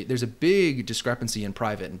a big discrepancy in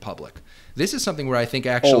private and public. This is something where I think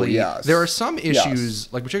actually there are some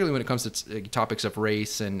issues, like particularly when it comes to topics of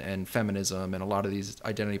race and feminism and a lot of these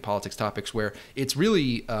identity politics topics, where it's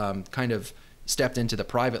really kind of stepped into the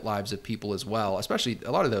private lives of people as well, especially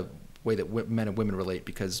a lot of the way that men and women relate,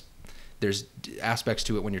 because there's aspects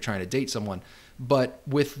to it when you're trying to date someone. But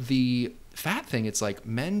with the fat thing, it's like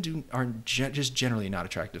men are just generally not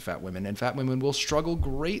attracted to fat women, and fat women will struggle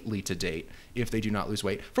greatly to date if they do not lose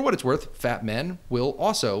weight. For what it's worth, fat men will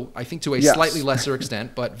also, I think to a slightly lesser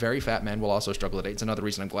extent, but very fat men will also struggle to date. It's another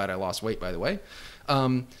reason I'm glad I lost weight, by the way.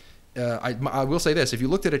 I will say this. If you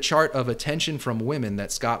looked at a chart of attention from women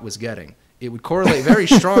that Scott was getting, it would correlate very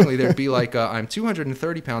strongly. There'd be like, I'm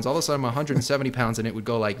 230 pounds. All of a sudden, I'm 170 pounds, and it would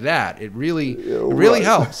go like that. It really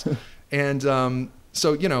helps. And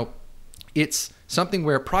so, you know, it's something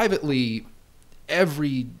where privately,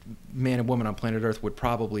 every man and woman on planet Earth would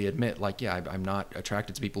probably admit, like, yeah, I'm not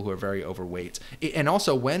attracted to people who are very overweight. And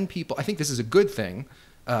also, when people, I think this is a good thing.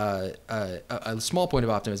 a small point of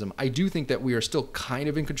optimism. I do think that we are still kind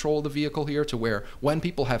of in control of the vehicle here, to where when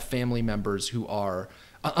people have family members who are,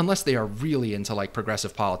 unless they are really into like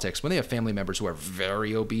progressive politics, when they have family members who are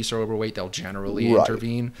very obese or overweight, they'll generally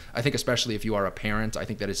intervene. I think especially if you are a parent, I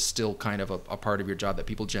think that is still kind of a part of your job that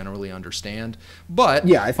people generally understand. But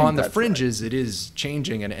yeah, I think on the fringes, it is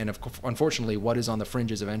changing. And unfortunately, what is on the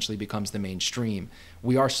fringes eventually becomes the mainstream.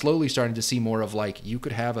 We are slowly starting to see more of like, you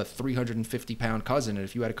could have a 350-pound cousin, and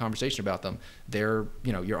if you had a conversation about them, they're,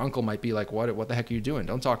 you know, your uncle might be like, what the heck are you doing?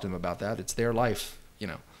 Don't talk to them about that. It's their life, you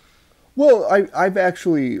know. Well, I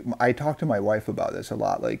talk to my wife about this a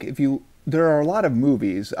lot. Like, there are a lot of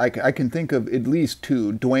movies, I can think of at least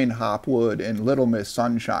two, Dwayne Hopwood and Little Miss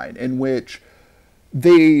Sunshine, in which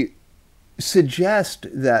they suggest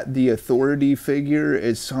that the authority figure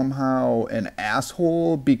is somehow an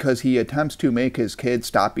asshole because he attempts to make his kid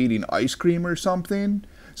stop eating ice cream or something.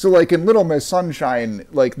 So, like, in Little Miss Sunshine,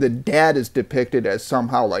 like, the dad is depicted as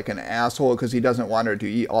somehow, like, an asshole because he doesn't want her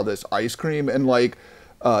to eat all this ice cream, and, like,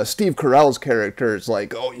 Steve Carell's character is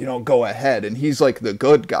like, oh, you know, go ahead, and he's like the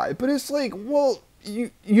good guy. But it's like, well,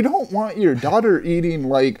 you don't want your daughter eating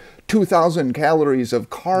like 2,000 calories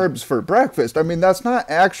of carbs for breakfast. I mean, that's not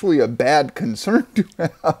actually a bad concern to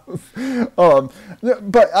have.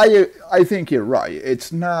 But I think you're right.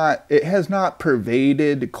 It has not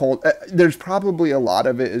pervaded cult. There's probably a lot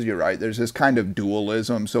of it, as you're right. There's this kind of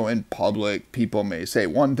dualism. So in public, people may say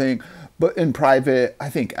one thing, but in private,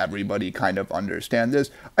 I think everybody kind of understands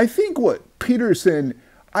this. I think what Peterson,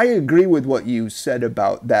 I agree with what you said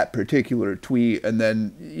about that particular tweet. And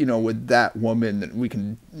then, you know, with that woman, we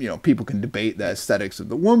can, you know, people can debate the aesthetics of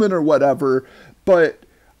the woman or whatever. But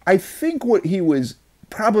I think what he was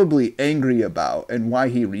probably angry about and why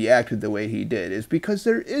he reacted the way he did is because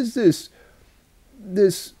there is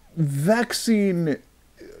this vexing,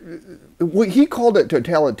 what he called it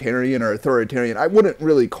totalitarian or authoritarian. I wouldn't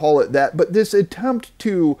really call it that, but this attempt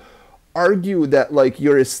to argue that like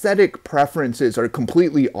your aesthetic preferences are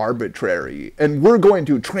completely arbitrary and we're going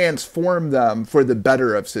to transform them for the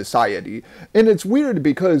better of society. And it's weird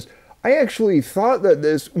because I actually thought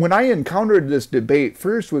that when I encountered this debate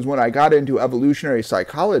first was when I got into evolutionary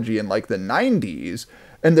psychology in like the 90s,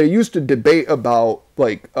 and they used to debate about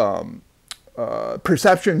like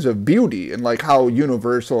perceptions of beauty and like how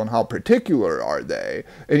universal and how particular are they.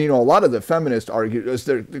 And, you know, a lot of the feminists argue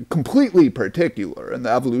they're completely particular, and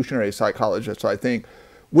the evolutionary psychologists, I think,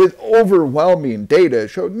 with overwhelming data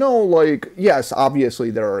showed no, like, yes,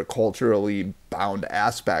 obviously there are culturally bound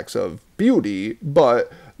aspects of beauty,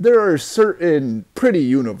 but there are certain pretty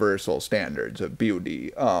universal standards of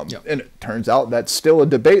beauty. And it turns out that's still a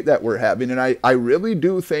debate that we're having. And I really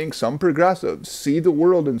do think some progressives see the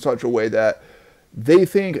world in such a way that they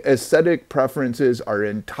think aesthetic preferences are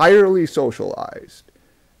entirely socialized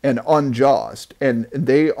and unjust, and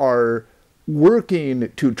they are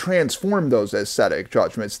working to transform those aesthetic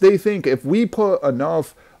judgments. They think if we put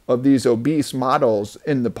enough of these obese models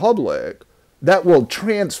in the public, that will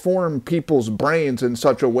transform people's brains in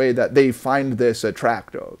such a way that they find this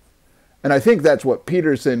attractive. And I think that's what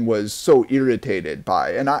Peterson was so irritated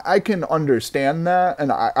by. And I can understand that,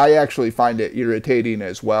 and I actually find it irritating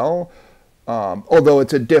as well. Although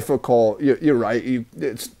it's a difficult, you're right,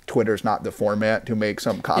 Twitter's not the format to make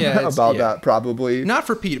some comment about that, probably. Not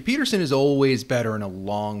for Peter. Peterson is always better in a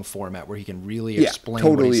long format where he can really explain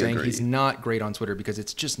what he's saying. He's not great on Twitter because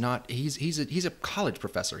it's just not, he's a college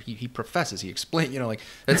professor. He professes, he explains, you know, like,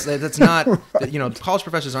 that's not, you know, college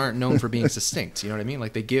professors aren't known for being succinct, you know what I mean?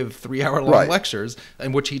 Like, they give 3-hour-long lectures,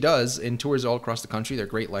 and which he does in tours all across the country. They're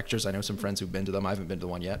great lectures. I know some friends who've been to them. I haven't been to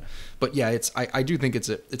one yet. But yeah, I do think it's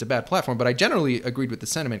a bad platform, but I generally agreed with the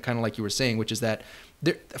sentiment, kind of like you were saying, which is that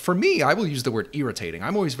for me, I will use the word irritating.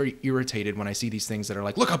 I'm always very irritated when I see these things that are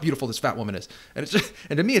like, look how beautiful this fat woman is. And it's just,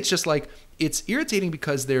 and to me, it's just like, it's irritating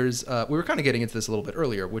because there's, we were kind of getting into this a little bit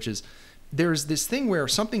earlier, which is there's this thing where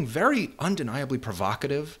something very undeniably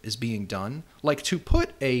provocative is being done, like to put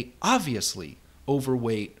a obviously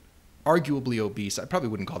overweight, arguably obese, I probably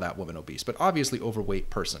wouldn't call that woman obese, but obviously overweight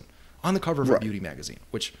person on the cover of a beauty magazine,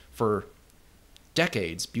 which for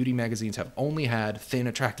decades, beauty magazines have only had thin,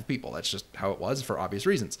 attractive people. That's just how it was for obvious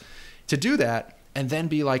reasons. To do that and then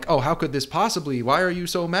be like, oh, how could this possibly? Why are you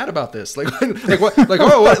so mad about this? Like what? Like,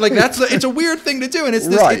 oh, what? Like it's a weird thing to do, and it's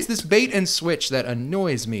this bait and switch that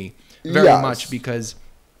annoys me very much because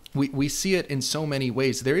we see it in so many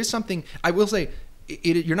ways. There is something, I will say,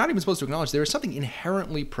 you're not even supposed to acknowledge there is something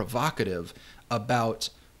inherently provocative about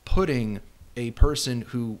putting a person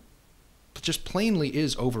who just plainly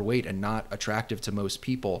is overweight and not attractive to most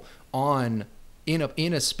people on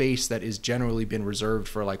in a space that is generally been reserved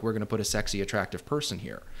for like, we're going to put a sexy, attractive person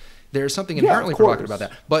here. There's something inherently provocative about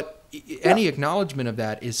that. But any acknowledgement of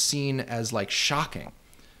that is seen as like shocking,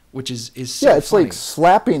 which is so it's funny. like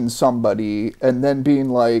slapping somebody and then being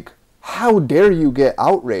like, how dare you get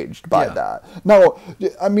outraged by that? Now,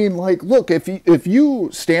 I mean, like, look, if you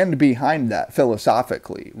stand behind that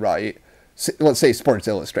philosophically, right? Let's say Sports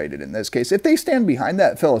Illustrated in this case, if they stand behind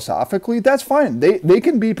that philosophically, that's fine. They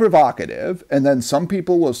can be provocative, and then some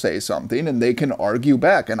people will say something, and they can argue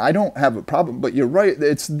back, and I don't have a problem. But you're right,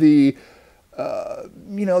 it's the,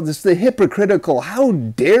 this the hypocritical, how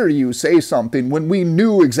dare you say something when we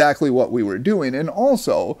knew exactly what we were doing, and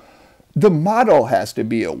also, the model has to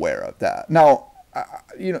be aware of that. Now,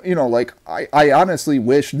 I honestly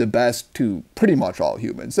wish the best to pretty much all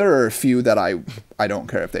humans. There are a few that I don't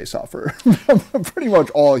care if they suffer. Pretty much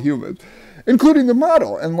all humans, including the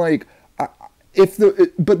model. And like,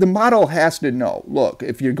 but the model has to know, look,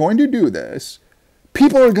 if you're going to do this,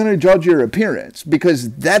 people are going to judge your appearance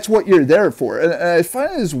because that's what you're there for. And I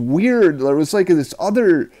find this weird. There was like this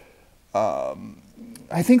other,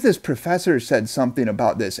 I think this professor said something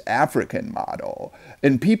about this African model,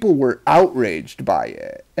 and people were outraged by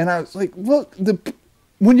it. And I was like, look,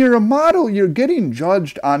 when you're a model, you're getting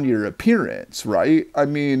judged on your appearance, right? I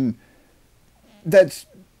mean, that's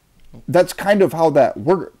kind of how that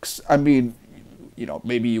works. I mean,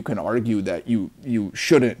 maybe you can argue that you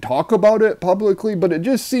shouldn't talk about it publicly, but it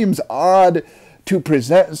just seems odd to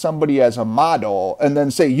present somebody as a model and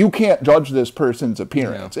then say, you can't judge this person's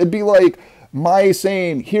appearance. It'd be like my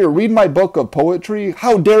saying, here, read my book of poetry.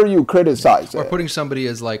 How dare you criticize it? Or putting somebody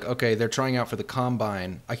as like, okay, they're trying out for the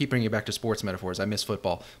combine. I keep bringing you back to sports metaphors. I miss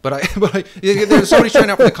football. But somebody's trying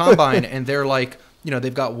out for the combine, and they're like,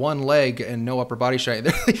 they've got one leg and no upper body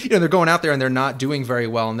strength. They're going out there and they're not doing very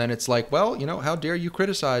well. And then it's like, well, how dare you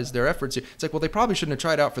criticize their efforts? It's like, well, they probably shouldn't have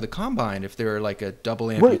tried out for the combine if they're like a double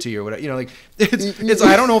amputee or whatever. It's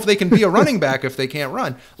I don't know if they can be a running back if they can't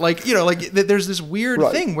run. There's this weird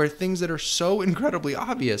thing where things that are so incredibly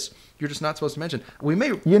obvious, you're just not supposed to mention.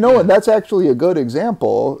 And that's actually a good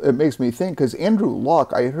example. It makes me think, because Andrew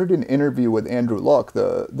Luck, I heard an interview with Andrew Luck,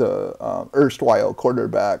 the erstwhile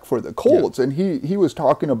quarterback for the Colts, and he was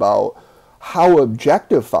talking about how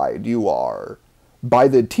objectified you are by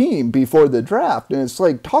the team before the draft. And it's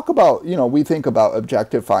like, talk about, we think about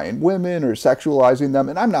objectifying women or sexualizing them,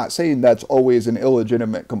 and I'm not saying that's always an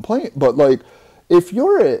illegitimate complaint, but like, if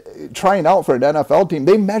you're trying out for an NFL team,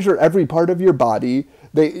 they measure every part of your body.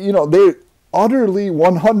 They're utterly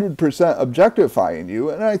 100% objectifying you.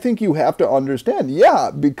 And I think you have to understand,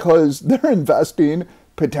 because they're investing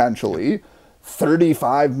potentially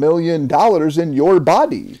 $35 million in your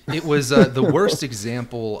body. It was the worst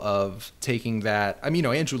example of taking that. I mean,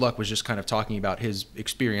 Andrew Luck was just kind of talking about his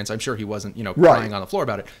experience. I'm sure he wasn't, crying on the floor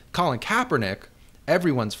about it. Colin Kaepernick,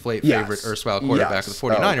 everyone's favorite erstwhile quarterback of the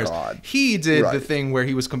 49ers. He did the thing where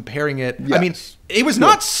he was comparing it. I mean, it was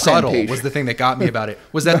not subtle, was the thing that got me about it,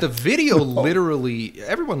 was that the video literally,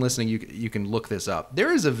 everyone listening, you can look this up.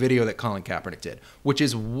 There is a video that Colin Kaepernick did, which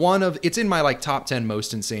is it's in my like top 10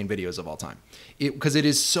 most insane videos of all time. Because it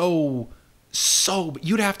is so,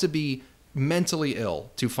 you'd have to be mentally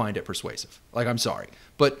ill to find it persuasive. Like, I'm sorry.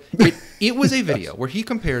 But it was a video where he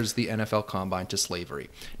compares the NFL Combine to slavery.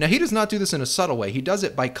 Now, he does not do this in a subtle way. He does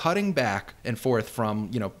it by cutting back and forth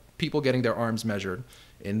from, people getting their arms measured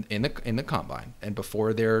in the Combine and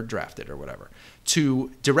before they're drafted or whatever,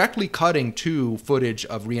 to directly cutting to footage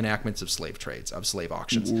of reenactments of slave trades, of slave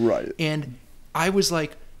auctions. Right. And I was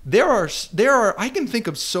like, there are I can think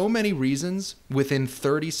of so many reasons within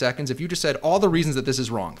 30 seconds. If you just said all the reasons that this is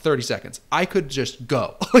wrong, 30 seconds, I could just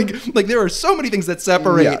go. like there are so many things that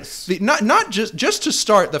separate not just to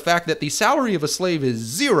start, the fact that the salary of a slave is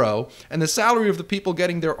zero and the salary of the people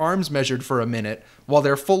getting their arms measured for a minute while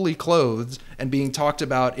they're fully clothed and being talked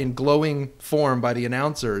about in glowing form by the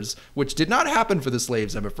announcers, which did not happen for the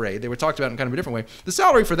slaves, I'm afraid. They were talked about in kind of a different way. The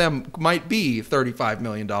salary for them might be $35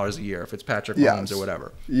 million a year if it's Patrick Mahomes or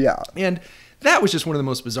whatever. Yeah. And that was just one of the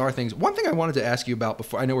most bizarre things. One thing I wanted to ask you about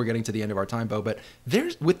before, I know we're getting to the end of our time, Bo, but we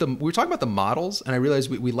were talking about the models, and I realized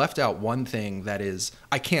we left out one thing that is,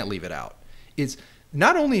 I can't leave it out. Is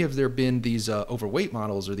not only have there been these overweight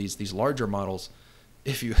models or these larger models,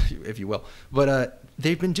 if you will, but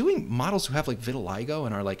they've been doing models who have like vitiligo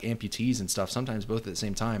and are like amputees and stuff, sometimes both at the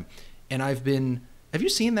same time. And have you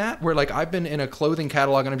seen that? Where like I've been in a clothing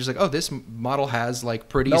catalog and I'm just like, oh, this model has like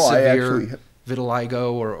pretty severe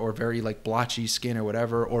vitiligo or very like blotchy skin or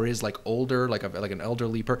whatever, or is like older, like an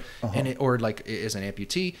elderly person, or like is an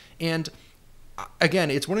amputee. And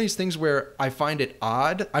again, it's one of these things where I find it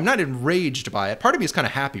odd. I'm not enraged by it. Part of me is kind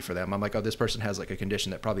of happy for them. I'm like, oh, this person has like a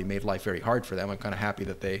condition that probably made life very hard for them. I'm kind of happy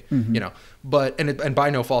that they, but and by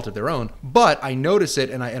no fault of their own. But I notice it,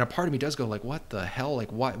 and a part of me does go like, what the hell?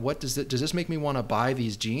 Like, what does this make me want to buy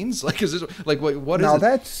these jeans? Like, is this like what is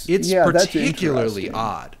it? It's particularly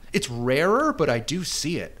odd. It's rarer, but I do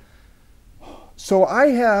see it. So I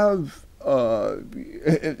have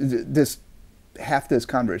this. Half this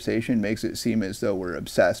conversation makes it seem as though we're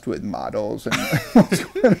obsessed with models and what's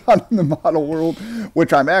going on in the model world,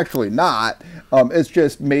 which I'm actually not. It's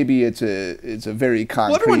just maybe it's a very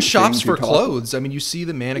concrete. Well, everyone shops for clothes. I mean, you see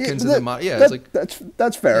the mannequins and the models. Yeah, it's like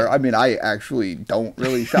that's fair. I mean, I actually don't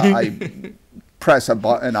really shop. I press a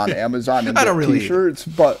button on Amazon and get T-shirts,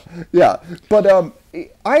 but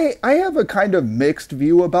I have a kind of mixed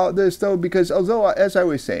view about this though, because although, as I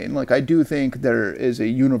was saying, like I do think there is a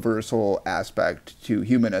universal aspect to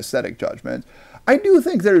human aesthetic judgment, I do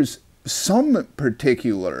think there's some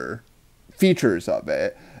particular features of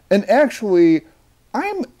it, and actually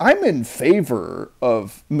I'm in favor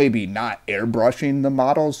of maybe not airbrushing the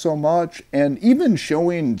models so much and even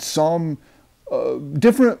showing some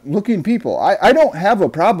different looking people. I don't have a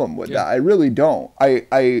problem with that. I really don't.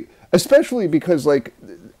 I especially because like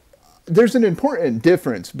there's an important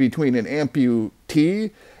difference between an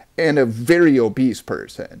amputee and a very obese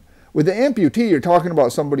person. With the amputee, you're talking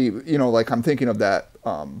about somebody, like I'm thinking of that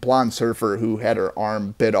blonde surfer who had her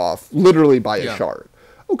arm bit off literally by a shark.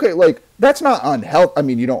 Okay, like that's not unhealthy. I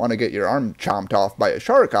mean, you don't want to get your arm chomped off by a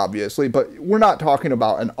shark, obviously, but we're not talking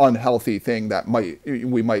about an unhealthy thing that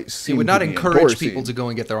we might see. You would not encourage people to go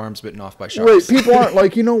and get their arms bitten off by sharks. Right, people aren't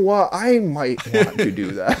like, you know what, I might want to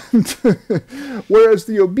do that. Whereas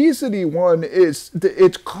the obesity one it's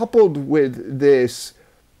coupled with this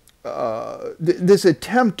this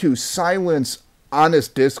attempt to silence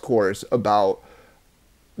honest discourse about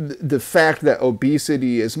the fact that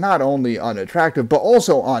obesity is not only unattractive but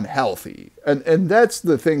also unhealthy, and that's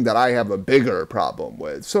the thing that I have a bigger problem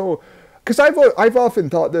with. So, because I've often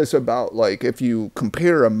thought this about, like, if you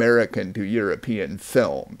compare American to European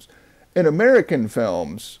films, in American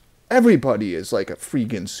films everybody is like a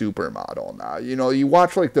freaking supermodel now. You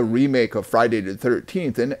watch like the remake of Friday the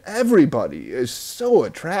 13th and everybody is so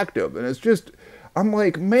attractive, and it's just, I'm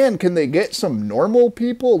like, man, can they get some normal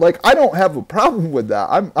people? Like, I don't have a problem with that.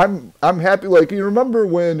 I'm happy. Like, you remember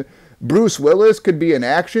when Bruce Willis could be an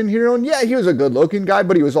action hero? And yeah, he was a good-looking guy,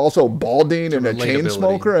 but he was also balding and a chain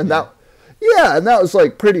smoker, and that was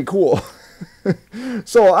like pretty cool.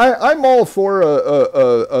 So I'm all for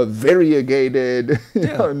a variegated,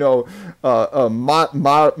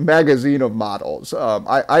 magazine of models.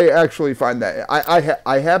 I actually find that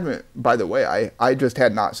I haven't, by the way, I just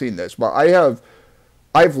had not seen this, but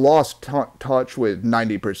I've lost touch with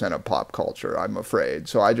 90% of pop culture, I'm afraid.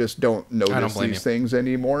 So I just don't notice these things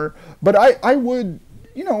anymore. But I would,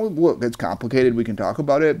 look, it's complicated. We can talk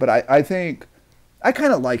about it. But I think I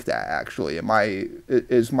kind of like that, actually.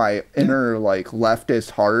 Is my inner, like,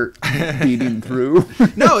 leftist heart beating through?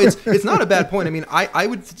 No, it's not a bad point. I mean, I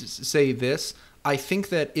would say this. I think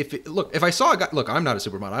that if I saw a guy, look, I'm not a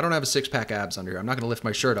supermodel. I don't have a six-pack abs under here. I'm not going to lift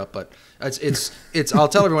my shirt up, but it's. I'll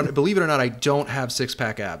tell everyone, believe it or not, I don't have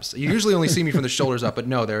six-pack abs. You usually only see me from the shoulders up, but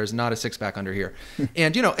no, there is not a six-pack under here.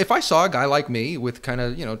 And if I saw a guy like me with kind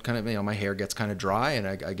of my hair gets kind of dry and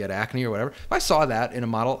I get acne or whatever, if I saw that in a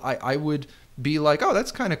model, I would be like, oh,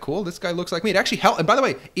 that's kind of cool. This guy looks like me. It actually helps. And by the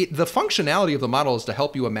way, the functionality of the model is to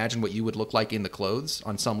help you imagine what you would look like in the clothes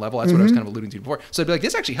on some level. That's what I was kind of alluding to before. So I'd be like,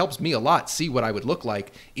 this actually helps me a lot see what I would look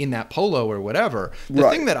like in that polo or whatever. The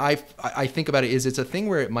thing that I think about it is it's a thing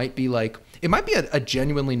where it might be a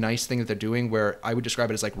genuinely nice thing that they're doing, where I would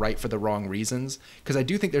describe it as like right for the wrong reasons. Because I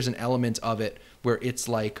do think there's an element of it where it's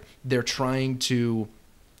like they're trying to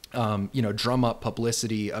drum up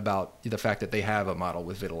publicity about the fact that they have a model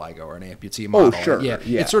with vitiligo or an amputee model. Oh, sure. Yeah.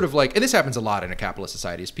 It's sort of like, and this happens a lot in a capitalist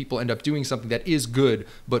society, is people end up doing something that is good,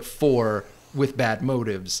 but with bad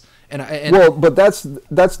motives. But that's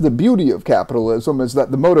the beauty of capitalism, is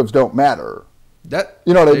that the motives don't matter. That,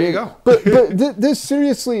 you know what I mean? You go. But this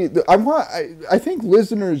seriously, I think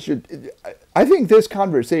listeners should. I think this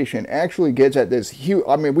conversation actually gets at this huge.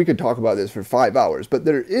 I mean, we could talk about this for 5 hours, but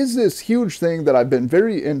there is this huge thing that I've been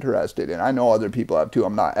very interested in. I know other people have too.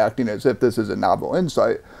 I'm not acting as if this is a novel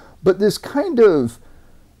insight, but this kind of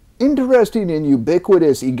interesting and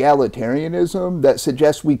ubiquitous egalitarianism that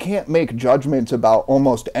suggests we can't make judgments about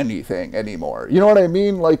almost anything anymore. You know what I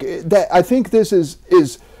mean? Like that. I think this is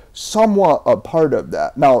somewhat a part of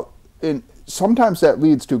that. Now, sometimes that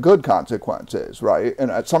leads to good consequences, right?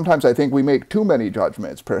 And sometimes I think we make too many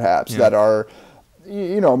judgments, perhaps, that are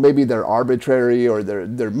maybe they're arbitrary or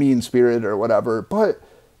they're mean-spirited or whatever, but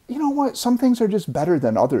you know what? Some things are just better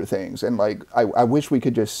than other things. And like, I wish we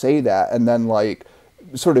could just say that and then like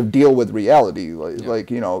sort of deal with reality. Like,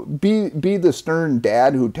 be the stern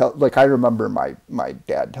dad who like, I remember my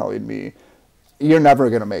dad telling me, you're never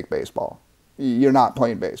going to make baseball. You're not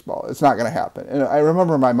playing baseball. It's not going to happen. And I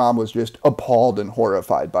remember my mom was just appalled and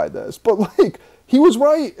horrified by this, but like, he was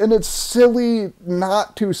right. And it's silly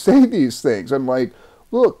not to say these things. I'm like,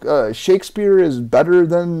 look, Shakespeare is better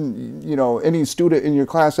than, any student in your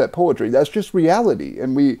class at poetry. That's just reality.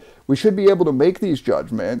 And we should be able to make these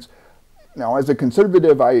judgments. Now, as a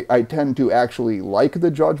conservative, I tend to actually like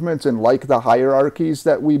the judgments and like the hierarchies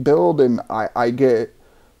that we build. And I get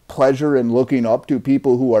pleasure in looking up to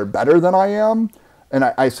people who are better than I am. And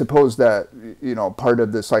I suppose that, part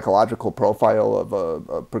of the psychological profile of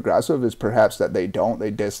a progressive is perhaps that they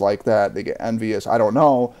dislike that, they get envious. I don't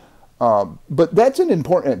know. But that's an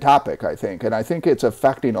important topic, I think, and I think it's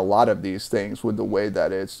affecting a lot of these things with the way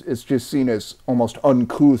that it's just seen as almost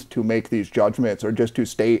uncouth to make these judgments or just to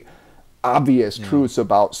state obvious truths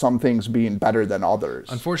about some things being better than others.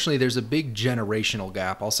 Unfortunately, there's a big generational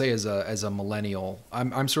gap. I'll say as a millennial,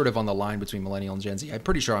 I'm sort of on the line between millennial and Gen Z. I'm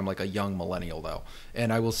pretty sure I'm like a young millennial though.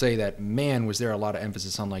 And I will say that, man, was there a lot of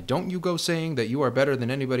emphasis on like, don't you go saying that you are better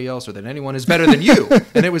than anybody else or that anyone is better than you.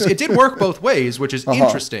 And it did work both ways, which is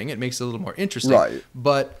interesting. It makes it a little more interesting. Right.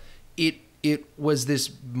 But it was this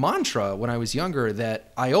mantra when I was younger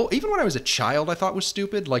that even when I was a child, I thought was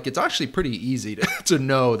stupid. Like, it's actually pretty easy to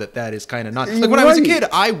know that is kind of not. Like, when I was a kid,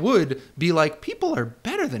 I would be like, people are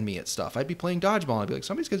better than me at stuff. I'd be playing dodgeball. I'd be like,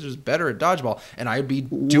 some of these kids are just better at dodgeball. And I'd be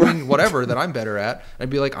doing whatever that I'm better at. I'd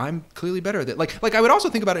be like, I'm clearly better at it. Like I would also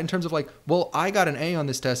think about it in terms of like, well, I got an A on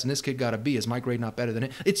this test and this kid got a B. Is my grade not better than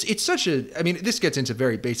it? It's such a, I mean, this gets into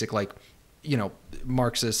very basic, like,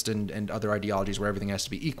 Marxist and other ideologies where everything has to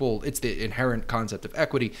be equal. It's the inherent concept of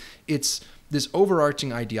equity. It's this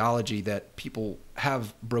overarching ideology that people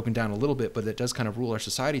have broken down a little bit, but that does kind of rule our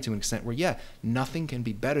society to an extent where, nothing can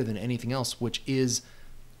be better than anything else, which is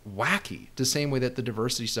wacky. The same way that the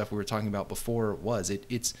diversity stuff we were talking about before was.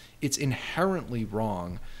 It's inherently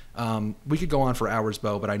wrong. We could go on for hours,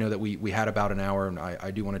 Bo, but I know that we had about an hour, and I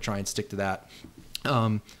do want to try and stick to that.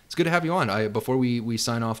 It's good to have you on. Before we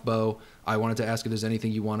sign off, Bo, I wanted to ask if there's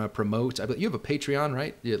anything you want to promote. You have a Patreon,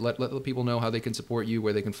 right? Let the people know how they can support you,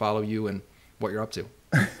 where they can follow you, and what you're up to.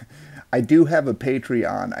 I do have a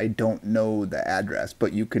Patreon. I don't know the address,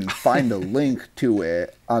 but you can find a link to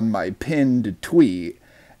it on my pinned tweet.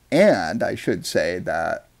 And I should say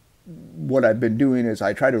that what I've been doing is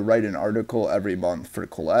I try to write an article every month for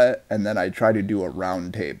Colette, and then I try to do a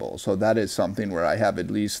round table. So that is something where I have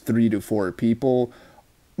at least 3 to 4 people.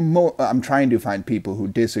 I'm trying to find people who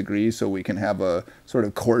disagree so we can have a sort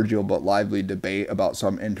of cordial but lively debate about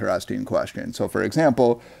some interesting question. So, for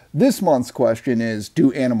example, this month's question is,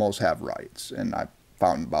 do animals have rights? And I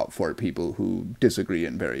found about 4 people who disagree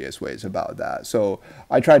in various ways about that. So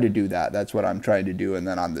I try to do that. That's what I'm trying to do. And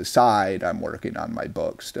then on the side, I'm working on my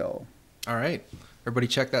book still. All right. Everybody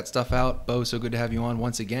check that stuff out. Bo, so good to have you on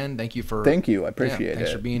once again. Thank you. I appreciate it.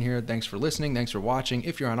 Thanks for being here. Thanks for listening. Thanks for watching.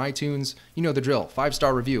 If you're on iTunes, you know the drill.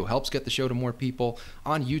 5-star review helps get the show to more people.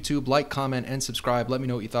 On YouTube, like, comment, and subscribe. Let me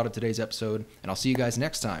know what you thought of today's episode, and I'll see you guys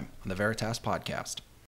next time on the Veritas Podcast.